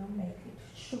immediately, it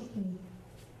shook me.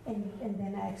 And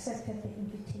then I accepted the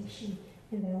invitation.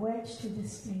 And I went to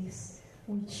this place,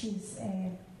 which is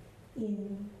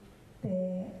in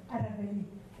the Aravalli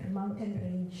mountain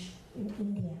range in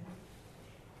India.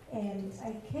 And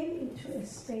I came into a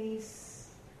space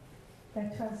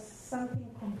that was something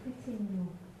completely new,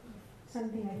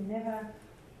 something I'd never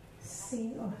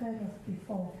seen or heard of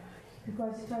before,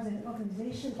 because it was an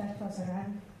organization that was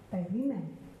run by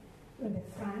women in the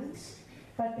front,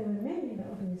 but there were men in the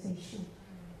organization.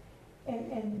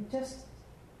 And just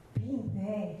being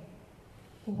there,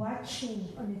 watching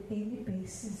on a daily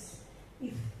basis,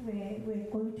 if we're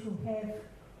going to have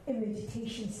a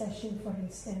meditation session, for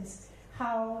instance,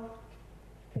 how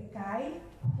the guy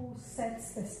who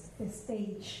sets the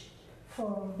stage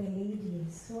for the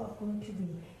ladies who are going to be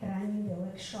running the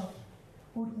workshop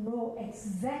would know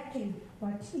exactly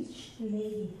what each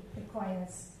lady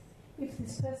requires. If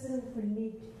this person will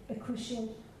need a cushion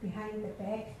behind the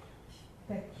back,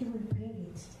 that he will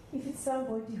bring it. If it's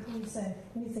somebody who needs a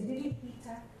little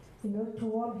heater, to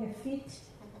warm her feet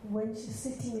when she's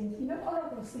sitting, and all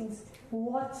of those things,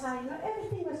 water,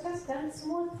 everything was just done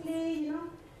smoothly,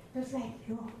 It was like,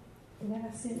 I've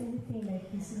never seen anything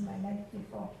like this in my life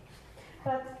before.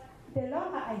 But the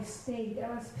longer I stayed,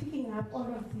 I was picking up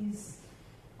all of these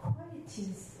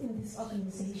qualities in this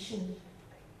organization.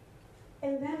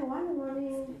 And then one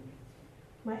morning,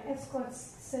 my escort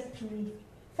said to me,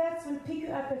 "First, we'll pick you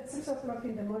up at 6 o'clock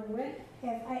in the morning." When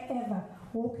have I ever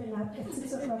woken up at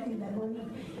 6 o'clock in the morning?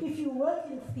 If you work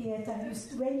in theater,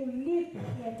 when you leave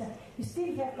the theater, you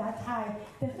still have that high.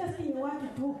 The first thing you want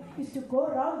to do is to go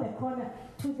around the corner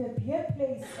to the beer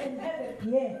place and have a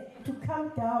beer, to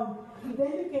come down.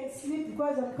 Then you can sleep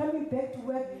because I'm coming back to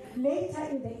work later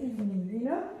in the evening, you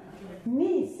know?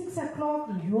 Me, 6 o'clock,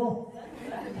 yo.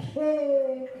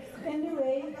 Hey.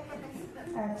 Anyway,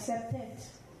 I accepted.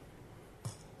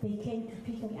 They came to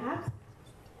pick me up,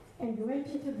 and we went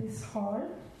into this hall,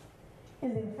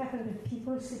 and there were 500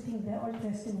 people sitting there, all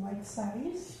dressed in white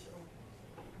saris.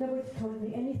 Nobody told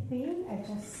me anything, I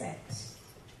just sat.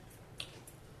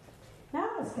 Now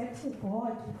I was getting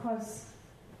bored because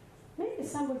maybe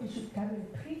somebody should come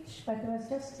and preach, but there was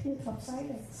just pin drop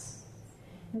silence.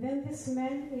 And then this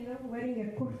man, you know, wearing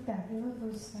a kurta, you know,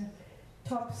 those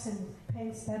tops and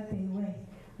pants that they wear,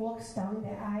 walks down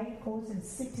the aisle, goes and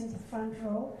sits in the front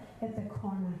row at the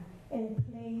corner and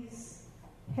plays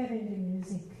heavenly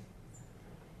music.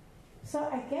 So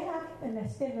I get up and I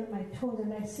stand on my toes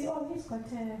and I see, oh, he's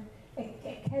got a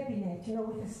cabinet, you know,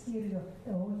 with a stereo,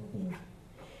 the whole thing.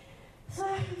 So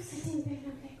I'm sitting there and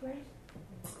I'm like, well,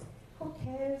 who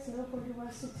cares? Nobody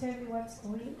wants to tell me what's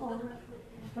going on.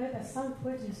 Whether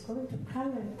somebody is going to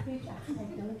come and preach, I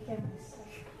don't care myself.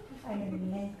 I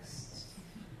relaxed.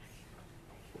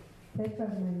 That was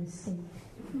my mistake.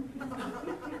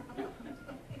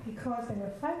 Because there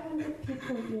were 500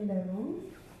 people in the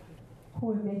room who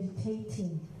were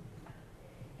meditating.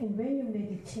 And when you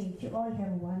meditate, you all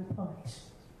have one pot.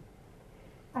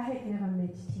 I had never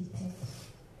meditated.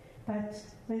 But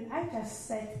when I just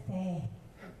sat there,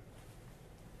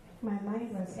 my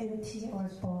mind was empty, I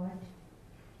was bored.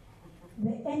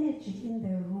 The energy in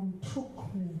the room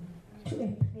took me to a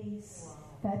place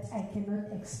that I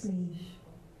cannot explain.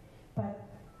 But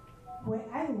where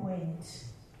I went,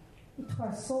 it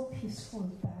was so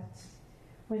peaceful that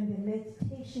when the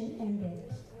meditation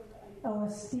ended, I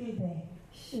was still there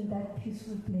in that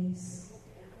peaceful place.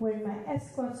 When my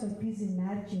escorts were busy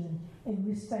nudging and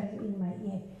whispering in my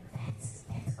ear,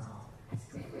 let's go.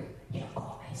 You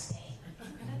go, I stay.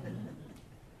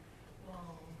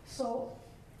 So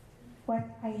what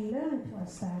I learned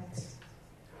was that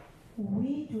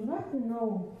we do not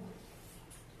know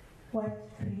what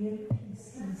real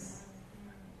peace is.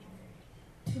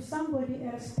 To somebody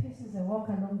else, peace is a walk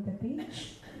along the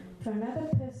beach. To another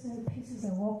person, peace is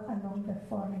a walk along the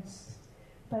forest.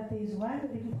 But there is one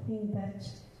little thing that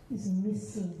is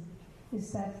missing,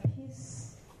 is that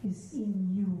peace is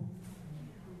in you.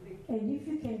 And if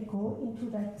you can go into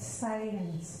that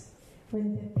silence,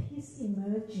 when the peace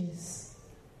emerges,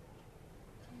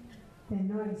 the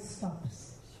noise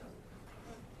stops.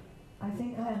 I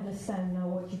think I understand now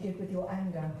what you did with your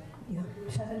anger. You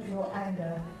turned your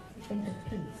anger into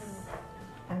peace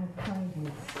and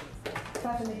kindness.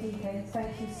 Fatima Dike,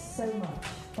 thank you so much.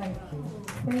 Thank you.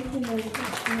 Thank you,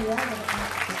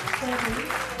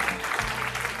 Lady.